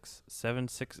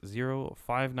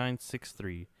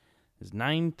 936-760-5963. It's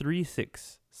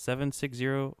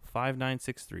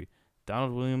 936-760-5963.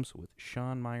 Donald Williams with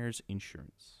Sean Myers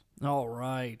Insurance. All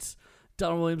right.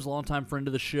 Donald Williams, longtime friend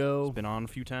of the show. He's been on a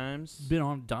few times. Been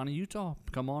on Donnie, Utah.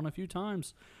 Come on a few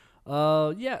times.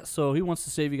 Yeah, so he wants to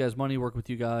save you guys money, work with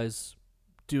you guys,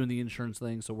 doing the insurance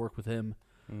thing, so work with him.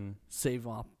 Save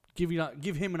up.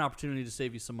 Give him an opportunity to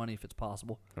save you some money if it's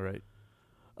possible. All right.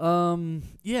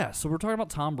 Yeah, so we're talking about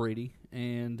Tom Brady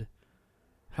and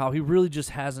how he really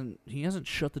just hasn't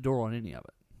shut the door on any of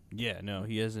it. Yeah, no,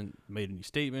 he hasn't made any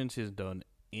statements. He hasn't done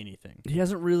anything. He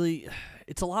hasn't really.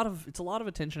 It's a lot of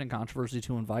attention and controversy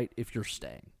to invite if you're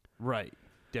staying. Right,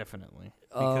 definitely.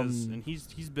 Because and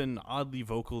he's been oddly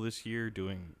vocal this year,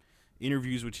 doing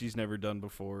interviews which he's never done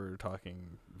before,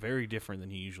 talking very different than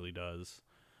he usually does.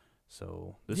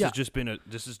 So this has just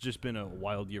been a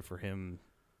wild year for him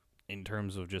in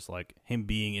terms of just like him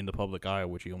being in the public eye,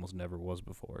 which he almost never was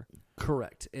before.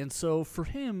 Correct. And so for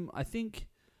him, I think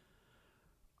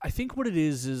what it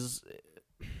is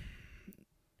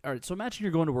all right, so imagine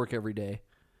you're going to work every day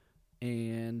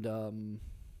and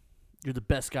you're the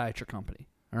best guy at your company,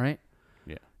 all right?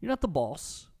 Yeah. You're not the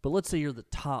boss, but let's say you're the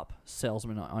top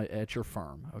salesman at your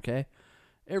firm, okay?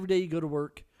 Every day you go to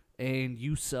work and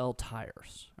you sell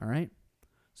tires, all right?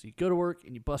 So you go to work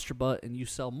and you bust your butt and you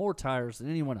sell more tires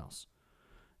than anyone else.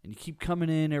 And you keep coming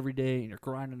in every day and you're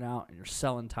grinding out and you're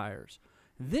selling tires.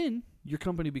 Then your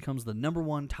company becomes the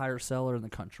 #1 tire seller in the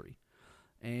country.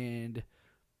 And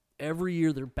every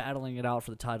year they're battling it out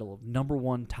for the title of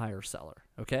 #1 tire seller,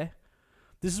 okay?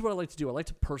 This is what I like to do. I like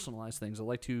to personalize things. I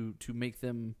like to make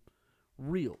them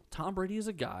real. Tom Brady is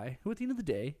a guy who at the end of the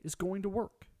day is going to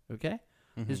work, okay?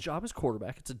 Mm-hmm. His job is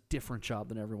quarterback. It's a different job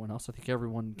than everyone else. I think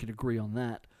everyone can agree on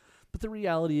that. But the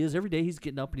reality is every day he's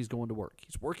getting up and he's going to work.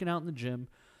 He's working out in the gym.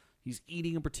 He's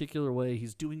eating a particular way.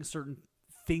 He's doing certain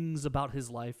things about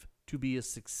his life to be a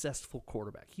successful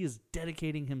quarterback. He is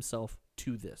dedicating himself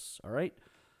to this, all right?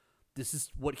 This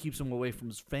is what keeps him away from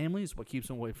his family. It's what keeps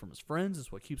him away from his friends.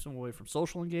 It's what keeps him away from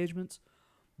social engagements.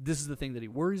 This is the thing that he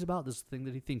worries about. This is the thing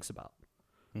that he thinks about.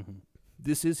 Mm-hmm.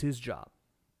 This is his job.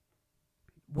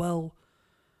 Well,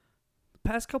 the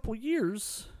past couple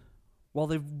years, while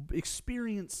they've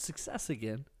experienced success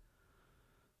again,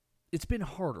 it's been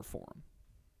harder for him.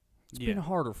 It's been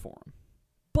harder for him.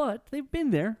 But they've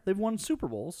been there. They've won Super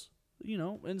Bowls,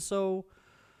 and so...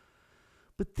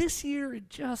 But this year,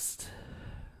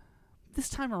 this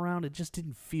time around, it just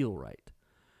didn't feel right.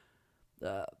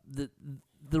 The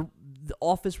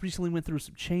office recently went through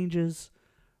some changes.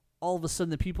 All of a sudden,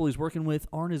 the people he's working with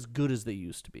aren't as good as they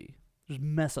used to be. There's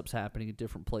mess-ups happening at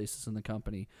different places in the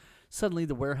company. Suddenly,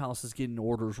 the warehouse is getting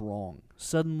orders wrong.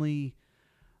 Suddenly,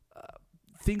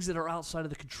 things that are outside of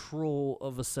the control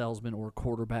of a salesman or a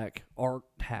quarterback aren't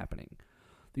happening.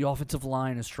 The offensive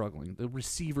line is struggling. The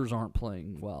receivers aren't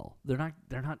playing well. They're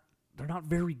not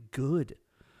very good.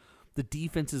 The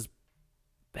defense is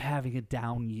having a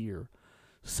down year.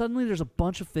 Suddenly there's a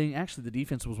bunch of things. Actually, the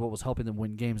defense was what was helping them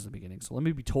win games in the beginning. So let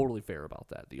me be totally fair about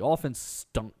that. The offense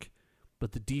stunk,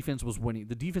 but the defense was winning.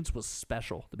 The defense was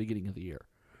special at the beginning of the year.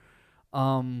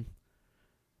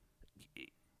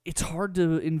 It's hard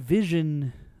to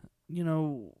envision,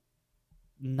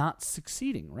 not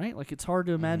succeeding, right? Like, it's hard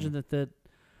to imagine that,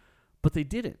 but they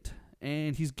didn't.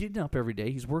 And he's getting up every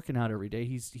day. He's working out every day.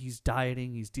 He's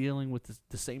dieting. He's dealing with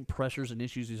the same pressures and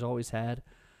issues he's always had.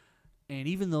 And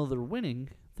even though they're winning,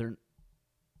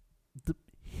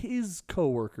 his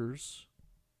coworkers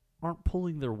aren't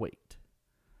pulling their weight.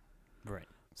 Right.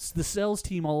 So the sales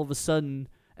team all of a sudden,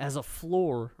 as a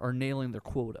floor, are nailing their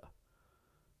quota.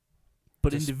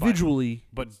 But individually,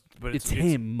 but it's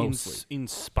him mostly. In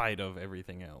spite of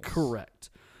everything else. Correct.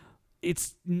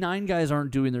 It's 9 guys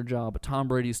aren't doing their job, but Tom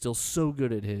Brady's still so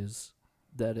good at his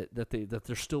that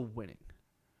they're still winning.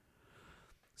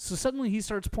 So suddenly he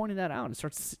starts pointing that out and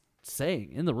starts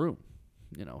saying in the room,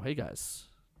 hey guys,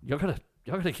 y'all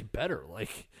gotta get better.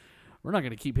 Like, we're not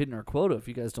gonna keep hitting our quota if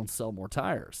you guys don't sell more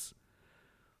tires.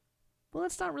 Well,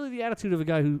 that's not really the attitude of a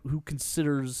guy who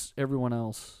considers everyone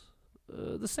else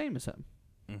the same as him.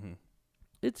 Mm-hmm.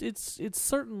 It's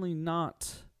certainly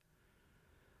not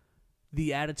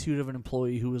the attitude of an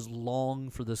employee who is long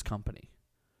for this company.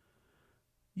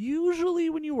 Usually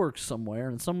when you work somewhere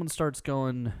and someone starts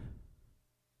going,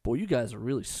 boy, you guys are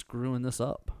really screwing this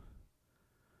up.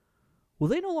 Well,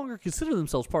 they no longer consider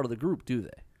themselves part of the group, do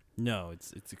they? No,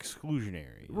 it's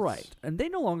exclusionary. Right. And they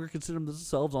no longer consider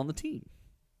themselves on the team.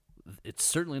 It's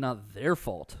certainly not their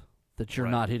fault that you're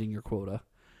not hitting your quota.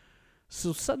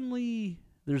 So suddenly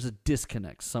there's a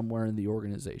disconnect somewhere in the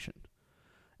organization.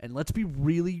 And let's be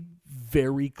really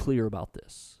very clear about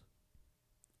this.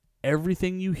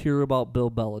 Everything you hear about Bill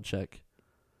Belichick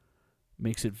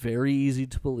makes it very easy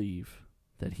to believe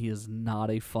that he is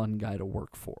not a fun guy to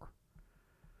work for.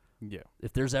 Yeah.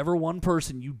 If there's ever one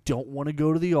person you don't want to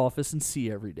go to the office and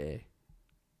see every day,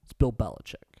 it's Bill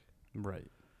Belichick. Right.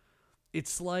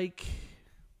 It's like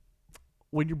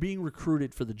when you're being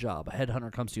recruited for the job, a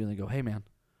headhunter comes to you and they go, hey, man,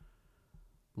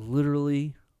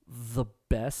 literally the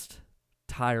best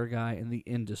tire guy in the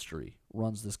industry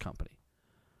runs this company.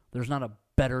 There's not a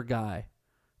better guy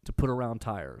to put around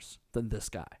tires than this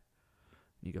guy.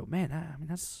 And you go, man,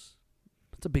 that's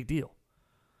a big deal.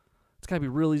 It's got to be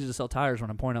real easy to sell tires when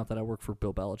I point out that I work for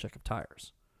Bill Belichick of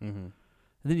Tires. Mm-hmm. And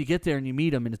then you get there and you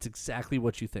meet him, and it's exactly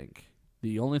what you think.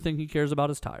 The only thing he cares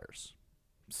about is tires.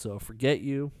 So forget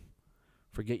you.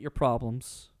 Forget your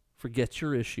problems. Forget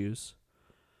your issues.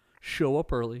 Show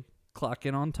up early. Clock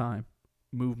in on time.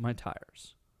 Move my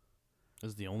tires.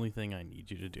 That's the only thing I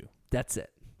need you to do. That's it.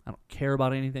 I don't care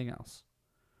about anything else.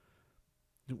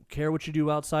 Don't care what you do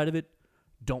outside of it.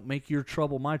 Don't make your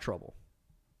trouble my trouble.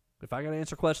 If I got to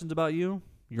answer questions about you,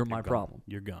 you're my problem.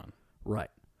 You're gone.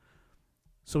 Right.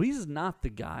 So he's not the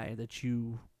guy that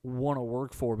you want to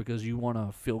work for because you want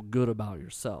to feel good about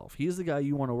yourself. He's the guy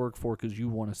you want to work for because you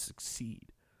want to succeed.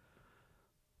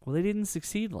 Well, they didn't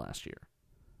succeed last year.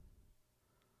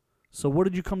 So what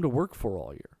did you come to work for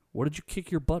all year? What did you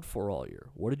kick your butt for all year?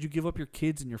 What did you give up your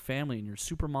kids and your family and your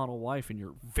supermodel wife and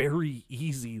your very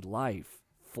easy life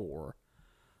for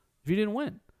if you didn't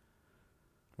win?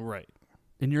 Right.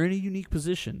 And you're in a unique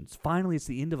position. Finally, it's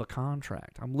the end of a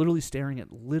contract. I'm literally staring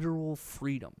at literal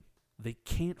freedom. They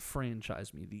can't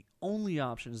franchise me. The only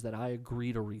option is that I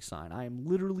agree to resign. I am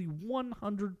literally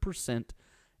 100%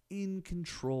 in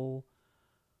control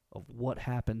of what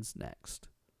happens next.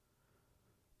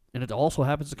 And it also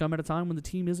happens to come at a time when the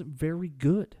team isn't very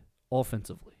good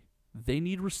offensively. They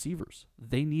need receivers.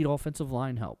 They need offensive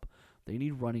line help. They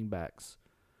need running backs.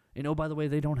 And oh, by the way,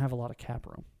 they don't have a lot of cap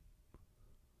room.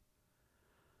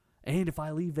 And if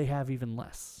I leave, they have even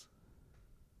less.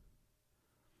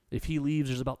 If he leaves,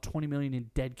 there's about $20 million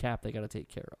in dead cap they got to take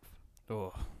care of.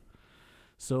 Oh,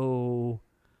 So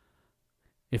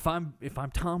if I'm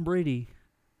Tom Brady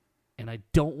and I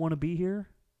don't want to be here,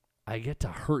 I get to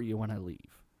hurt you when I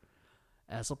leave.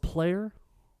 As a player,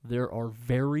 there are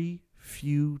very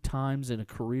few times in a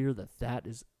career that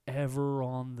is ever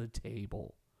on the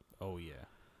table. oh yeah.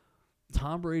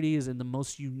 Tom Brady is in the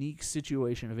most unique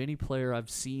situation of any player I've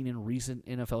seen in recent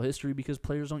NFL history because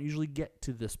players don't usually get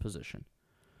to this position.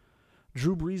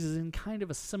 Drew Brees is in kind of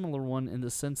a similar one in the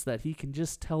sense that he can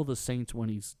just tell the Saints when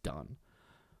he's done.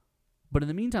 But in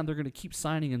the meantime, they're going to keep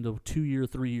signing into 2-year,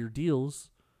 3-year deals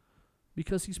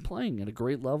because he's playing at a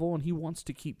great level and he wants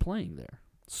to keep playing there.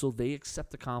 So they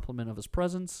accept the compliment of his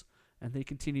presence and they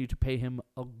continue to pay him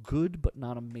a good but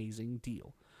not amazing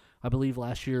deal. I believe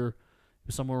last year it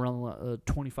was somewhere around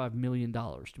 $25 million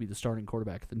to be the starting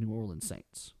quarterback at the New Orleans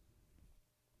Saints.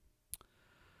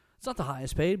 It's not the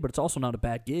highest paid, but it's also not a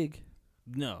bad gig.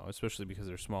 No, especially because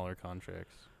they're smaller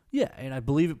contracts. Yeah, and I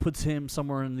believe it puts him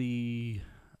somewhere in the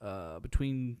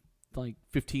between like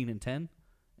 15 and 10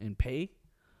 in pay.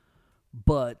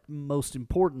 But most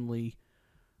importantly,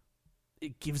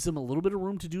 it gives him a little bit of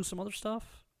room to do some other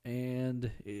stuff.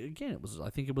 And again, I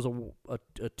think it was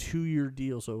a 2-year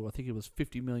deal, so I think it was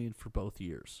 $50 million for both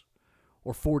years,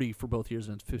 or 40 for both years,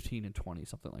 and it's 15 and 20,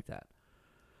 something like that.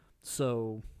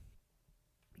 So,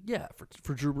 yeah,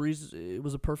 for Drew Brees, it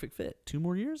was a perfect fit. 2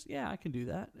 more years, yeah, I can do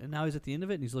that. And now he's at the end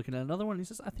of it, and he's looking at another one. And he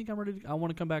says, "I think I'm ready. I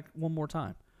want to come back one more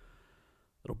time."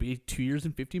 It'll be 2 years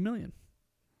and $50 million.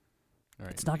 All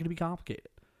right. It's not going to be complicated.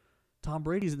 Tom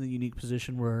Brady's in the unique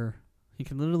position where he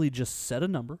can literally just set a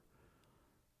number,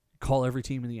 call every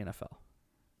team in the NFL.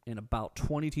 And about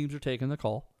 20 teams are taking the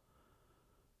call.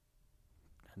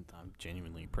 And I'm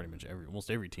genuinely pretty much almost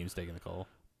every team's taking the call.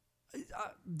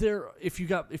 If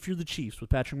you're the Chiefs with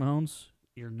Patrick Mahomes,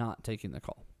 you're not taking the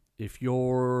call. If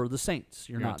you're the Saints,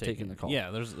 you're not taking the call. Yeah,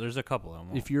 there's a couple of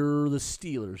them. If you're the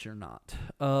Steelers, you're not.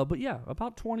 But yeah,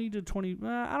 about 20 to 20.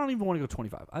 I don't even want to go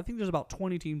 25. I think there's about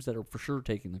 20 teams that are for sure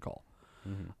taking the call.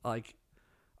 Mm-hmm. Like,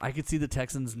 I could see the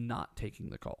Texans not taking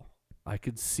the call. I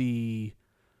could see,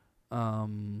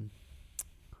 there's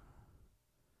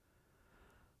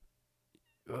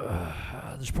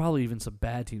probably even some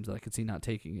bad teams that I could see not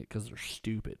taking it because they're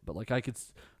stupid. But like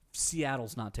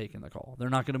Seattle's not taking the call. They're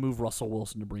not going to move Russell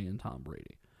Wilson to bring in Tom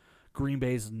Brady. Green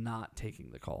Bay's not taking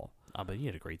the call. But he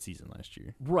had a great season last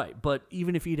year. Right, but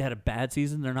even if he'd had a bad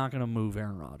season, they're not going to move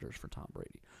Aaron Rodgers for Tom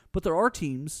Brady. But there are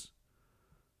teams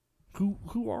who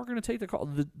are going to take the call.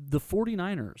 The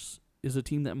 49ers is a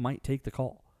team that might take the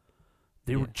call.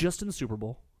 They were just in the Super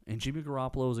Bowl, and Jimmy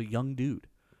Garoppolo is a young dude.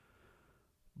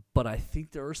 But I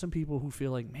think there are some people who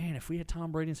feel like, man, if we had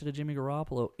Tom Brady instead of Jimmy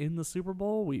Garoppolo in the Super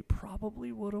Bowl, we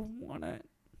probably would have won it.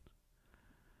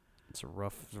 It's a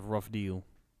rough deal.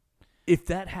 If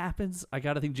that happens, I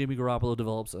got to think Jimmy Garoppolo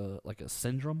develops a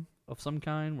syndrome of some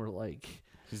kind where like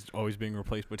he's always being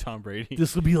replaced by Tom Brady.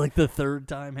 This will be like the third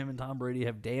time him and Tom Brady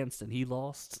have danced and he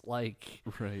lost. Like,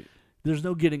 right. There's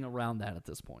no getting around that at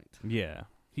this point. Yeah.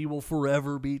 He will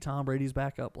forever be Tom Brady's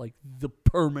backup, like the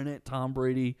permanent Tom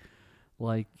Brady,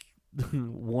 like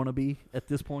wannabe at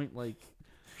this point. Like,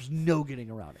 there's no getting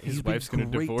around it. His wife's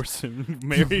going to divorce him,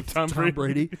 marry Tom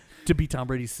Brady to be Tom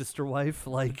Brady's sister wife.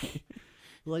 Like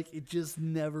it just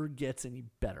never gets any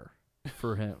better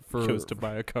for him. Goes to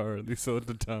buy a car and they sell it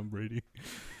to Tom Brady.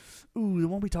 Ooh, the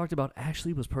one we talked about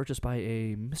actually was purchased by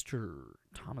a Mr.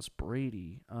 Thomas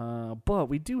Brady. But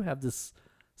we do have this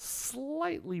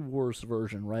slightly worse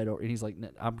version, right? And he's like,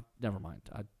 never mind.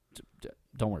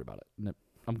 Don't worry about it.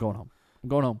 I'm going home.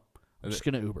 I'm just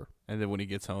going to Uber. And then when he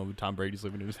gets home, Tom Brady's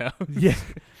living in his house. Yeah.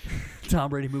 Tom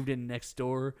Brady moved in next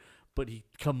door, but he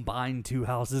combined 2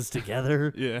 houses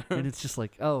together. Yeah. And it's just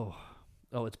like, oh,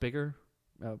 it's bigger?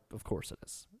 Of course it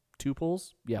is. 2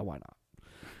 pools? Yeah, why not?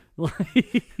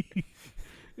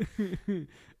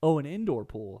 An indoor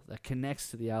pool that connects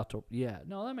to the outdoor. Yeah,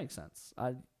 no, that makes sense.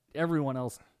 Everyone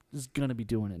else is gonna be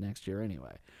doing it next year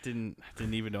anyway. Didn't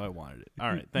even know I wanted it.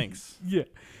 All right, thanks. Yeah,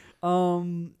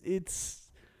 it's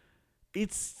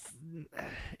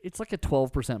like a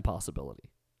 12% possibility,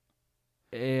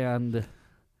 and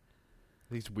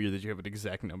it's weird that you have an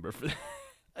exact number for that.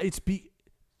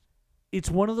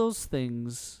 It's one of those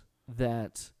things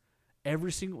that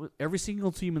every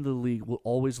single team in the league will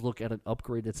always look at an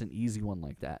upgrade that's an easy one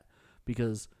like that,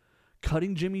 because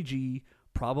cutting Jimmy G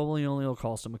probably only will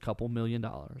cost him a couple $1 million,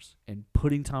 and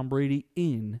putting Tom Brady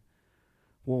in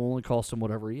will only cost him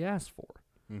whatever he asked for.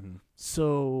 Mm-hmm.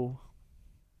 So,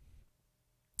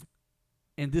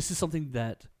 and this is something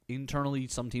that internally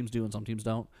some teams do and some teams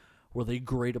don't. where they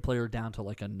grade a player down to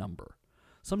like a number.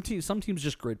 Some teams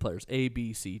just grade players A,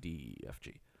 B, C, D, E, F,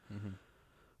 G.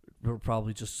 Or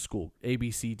probably just school A,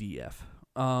 B, C, D, F.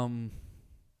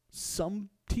 Some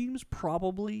teams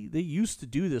probably, they used to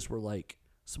do this where like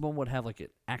someone would have like an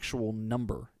actual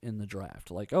number in the draft.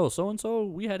 Like, oh, so-and-so,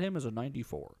 we had him as a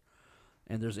 94.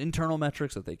 And there's internal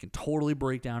metrics that they can totally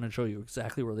break down and show you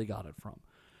exactly where they got it from.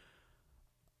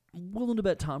 I'm willing to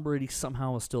bet Tom Brady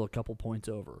somehow is still a couple points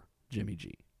over Jimmy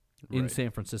G in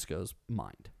San Francisco's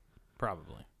mind.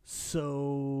 Probably.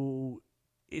 So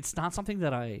it's not something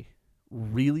that I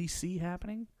really see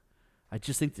happening. I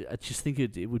just think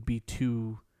it would be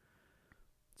too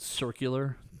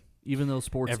circular, even though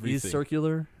sports is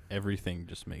circular. Everything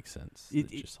just makes sense.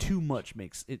 It's too much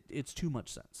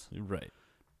sense. Right.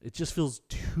 It just feels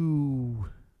too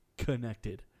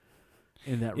connected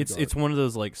in that regard. It's one of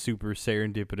those like super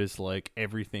serendipitous, like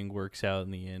everything works out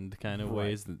in the end kind of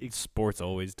ways that sports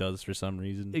always does for some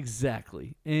reason.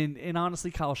 Exactly. And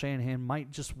honestly, Kyle Shanahan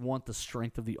might just want the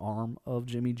strength of the arm of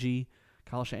Jimmy G.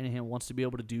 Kyle Shanahan wants to be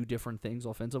able to do different things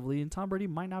offensively, and Tom Brady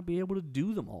might not be able to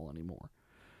do them all anymore.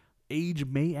 Age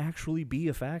may actually be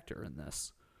a factor in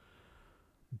this.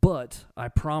 But I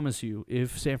promise you,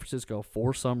 if San Francisco,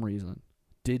 for some reason,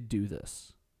 did do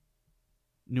this,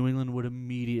 New England would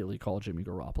immediately call Jimmy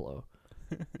Garoppolo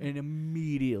and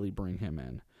immediately bring him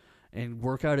in and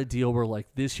work out a deal where, like,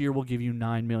 this year we'll give you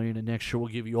 $9 million and next year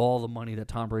we'll give you all the money that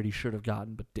Tom Brady should have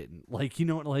gotten but didn't. Like, you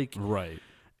know what, like, right.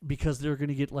 Because they're going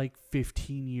to get like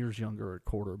 15 years younger at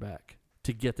quarterback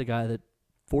to get the guy that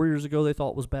 4 years ago they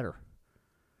thought was better.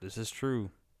 This is true.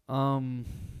 We're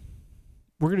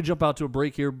going to jump out to a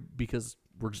break here because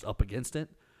we're just up against it.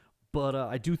 But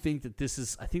I do think that this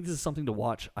is something to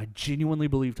watch. I genuinely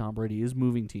believe Tom Brady is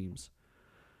moving teams.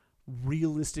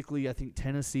 Realistically, I think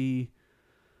Tennessee.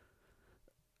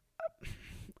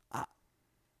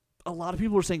 A lot of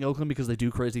people are saying Oakland because they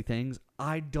do crazy things.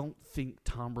 I don't think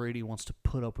Tom Brady wants to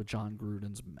put up with John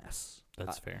Gruden's mess.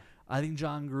 That's fair. I think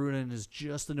John Gruden is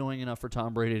just annoying enough for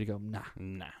Tom Brady to go, nah,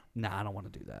 I don't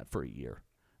want to do that for a year.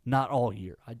 Not all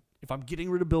year. If I'm getting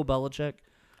rid of Bill Belichick,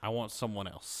 I want someone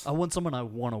else. I want someone I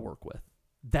want to work with.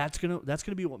 That's gonna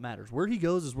be what matters. Where he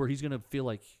goes is where he's gonna feel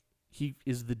like he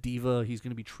is the diva. He's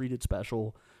gonna be treated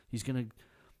special. He's gonna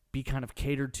be kind of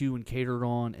catered to and catered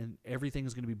on, and everything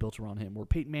is going to be built around him. Where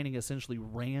Peyton Manning essentially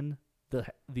ran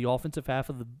the offensive half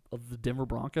of the Denver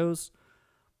Broncos,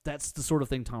 that's the sort of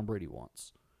thing Tom Brady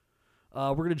wants.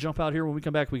 We're going to jump out here. When we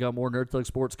come back, we got more Nerd Thug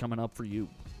Sports coming up for you.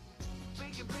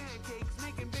 Baking pancakes,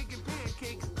 making bacon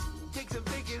pancakes. Take some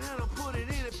bacon and I'll put it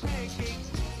in a pancake.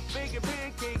 Bacon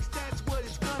pancakes, that's what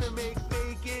it's gonna make.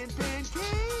 Bacon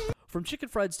pancakes. From chicken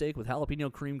fried steak with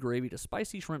jalapeno cream gravy to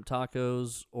spicy shrimp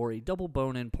tacos or a double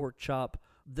bone-in pork chop,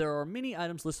 there are many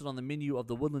items listed on the menu of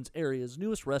the Woodlands area's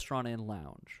newest restaurant and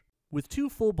lounge. With 2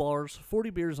 full bars, 40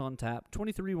 beers on tap,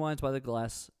 23 wines by the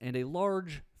glass, and a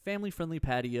large, family-friendly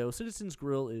patio, Citizens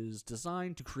Grill is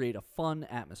designed to create a fun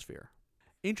atmosphere.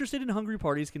 Interested in hungry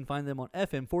parties can find them on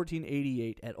FM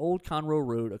 1488 at Old Conroe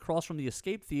Road across from the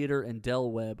Escape Theater and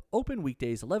Del Webb, open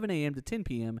weekdays 11 a.m. to 10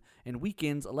 p.m. and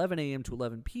weekends 11 a.m. to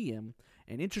 11 p.m.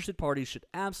 And interested parties should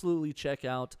absolutely check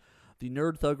out the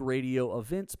Nerd Thug Radio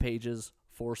events pages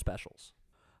for specials.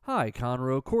 Hi,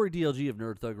 Conroe. Corey DLG of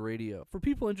Nerd Thug Radio. For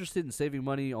people interested in saving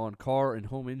money on car and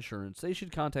home insurance, they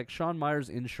should contact Sean Myers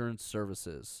Insurance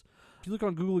Services. If you look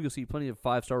on Google, you'll see plenty of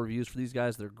 5-star reviews for these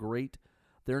guys. They're great.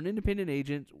 They're an independent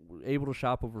agent able to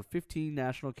shop over 15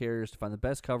 national carriers to find the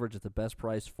best coverage at the best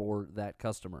price for that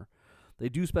customer. They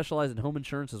do specialize in home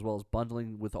insurance as well as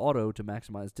bundling with auto to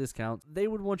maximize discounts. They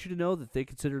would want you to know that they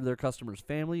consider their customers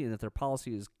family and that their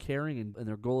policy is caring and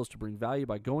their goal is to bring value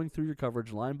by going through your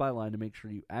coverage line by line to make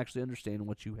sure you actually understand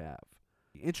what you have.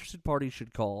 Interested parties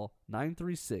should call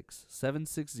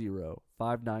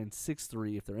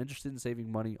 936-760-5963 if they're interested in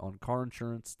saving money on car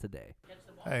insurance today.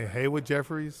 Hey, Hayward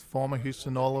Jeffries, former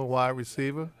Houston Oilers wide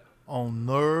receiver, on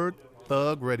Nerd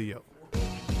Thug Radio.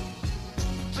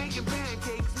 Baking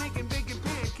pancakes, making bacon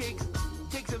pancakes.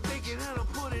 Take some bacon and I'll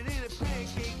put it in a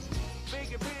pancake.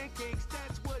 Bacon pancakes,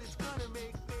 that's what it's gonna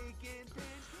make. Bacon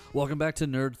pancakes. Welcome back to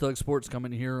Nerd Thug Sports,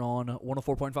 coming here on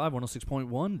 104.5,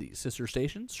 106.1, the sister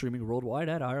station, streaming worldwide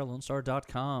at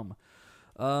IRLoneStar.com.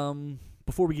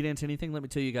 Before we get into anything, let me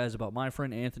tell you guys about my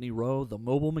friend Anthony Rowe, the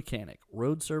mobile mechanic,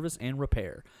 road service and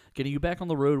repair, getting you back on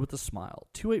the road with a smile.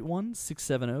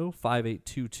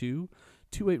 281-670-5822,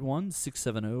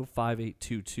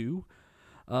 281-670-5822.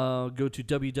 Go to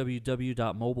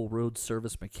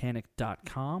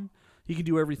www.mobileroadservicemechanic.com. He can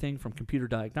do everything from computer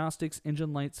diagnostics,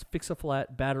 engine lights,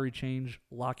 fix-a-flat, battery change,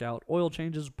 lockout, oil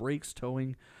changes, brakes,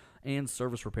 towing, and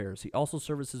service repairs. He also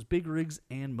services big rigs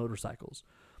and motorcycles.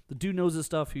 The dude knows his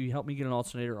stuff. He helped me get an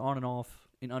alternator on and off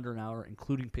in under an hour,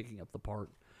 including picking up the part.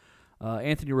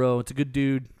 Anthony Rowe, it's a good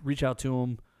dude. Reach out to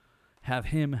him. Have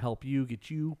him help you get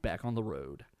you back on the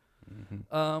road.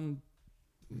 Mm-hmm.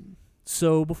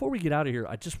 So before we get out of here,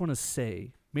 I just want to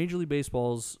say Major League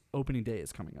Baseball's opening day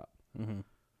is coming up. Mm-hmm.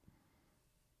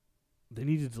 They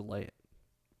need to delay it.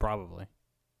 Probably.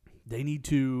 They need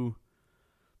to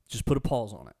just put a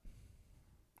pause on it.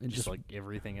 And just like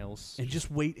everything else. And just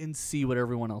wait and see what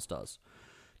everyone else does.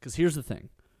 Because here's the thing.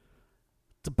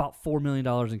 It's about $4 million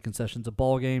in concessions a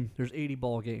ball game. There's 80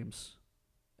 ball games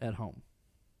at home.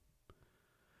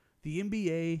 The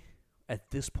NBA,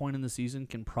 at this point in the season,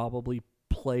 can probably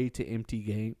play to empty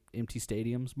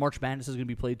stadiums. March Madness is going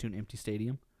to be played to an empty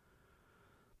stadium.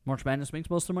 March Madness makes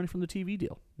most of the money from the TV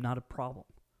deal. Not a problem.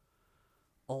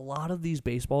 A lot of these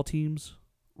baseball teams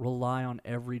rely on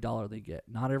every dollar they get.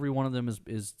 Not every one of them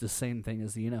is the same thing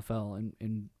as the NFL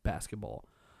in basketball.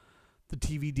 The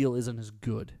TV deal isn't as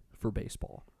good for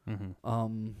baseball.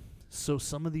 Mm-hmm. So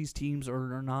some of these teams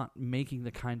are not making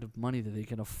the kind of money that they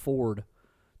can afford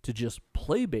to just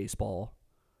play baseball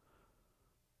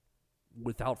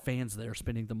without fans there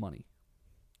spending the money.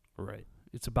 Right.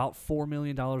 It's about $4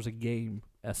 million a game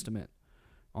estimate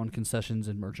on concessions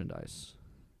and merchandise.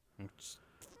 It's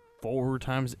 4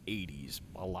 times 80's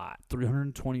a lot.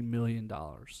 $320 million.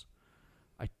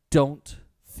 I don't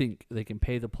think they can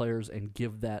pay the players and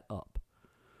give that up.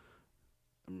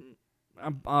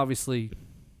 Obviously,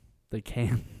 they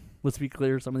can. Let's be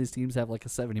clear. Some of these teams have like a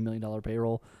 $70 million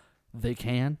payroll. They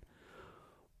can.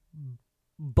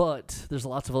 But there's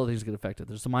lots of other things that get affected.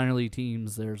 There's the minor league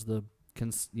teams. There's the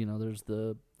there's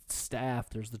the staff.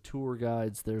 There's the tour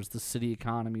guides. There's the city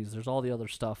economies. There's all the other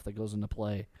stuff that goes into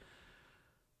play.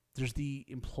 There's the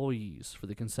employees for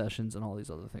the concessions and all these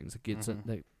other things that gets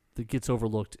that gets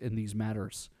overlooked in these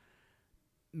matters.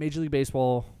 Major League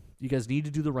Baseball, you guys need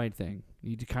to do the right thing.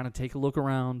 You need to kind of take a look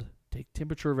around, take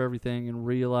temperature of everything, and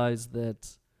realize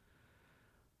that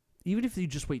even if you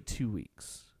just wait 2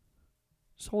 weeks,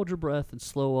 just hold your breath and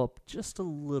slow up just a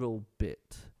little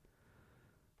bit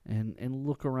and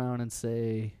look around and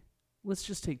say, let's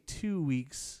just take 2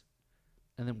 weeks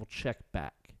and then we'll check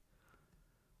back.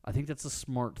 I think that's a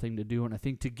smart thing to do, and I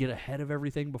think to get ahead of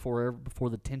everything before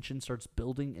the tension starts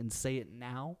building and say it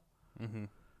now,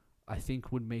 I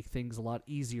think would make things a lot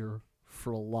easier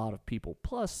for a lot of people.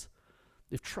 Plus,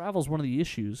 if travel's one of the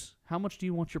issues, how much do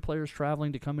you want your players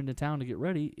traveling to come into town to get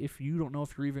ready if you don't know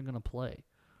if you're even going to play?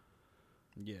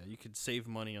 Yeah, you could save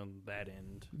money on that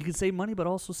end. You could save money, but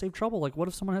also save trouble. Like, what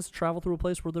if someone has to travel through a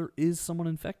place where there is someone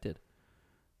infected?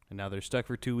 And now they're stuck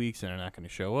for 2 weeks and they're not going to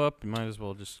show up. You might as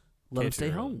well just let them stay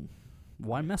home.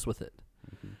 Why mess with it?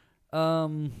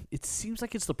 It seems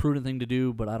like it's the prudent thing to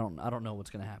do, but I don't know what's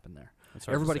going to happen there.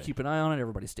 Everybody keep an eye on it.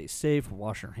 Everybody stay safe.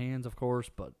 Wash your hands, of course,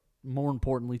 but more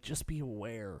importantly, just be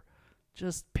aware.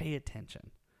 Just pay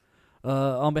attention.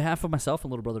 On behalf of myself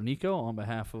and little brother Nico, on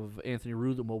behalf of Anthony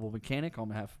Rue, the mobile mechanic, on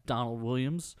behalf of Donald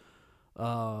Williams,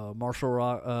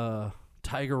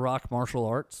 Tiger Rock Martial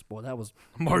Arts. Boy, that was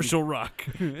Martial Rock.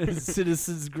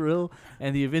 Citizens Grill,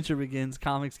 and The Adventure Begins,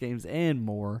 comics, games, and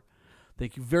more.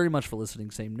 Thank you very much for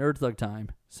listening. Same Nerd Thug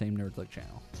time, same Nerd Thug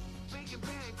channel.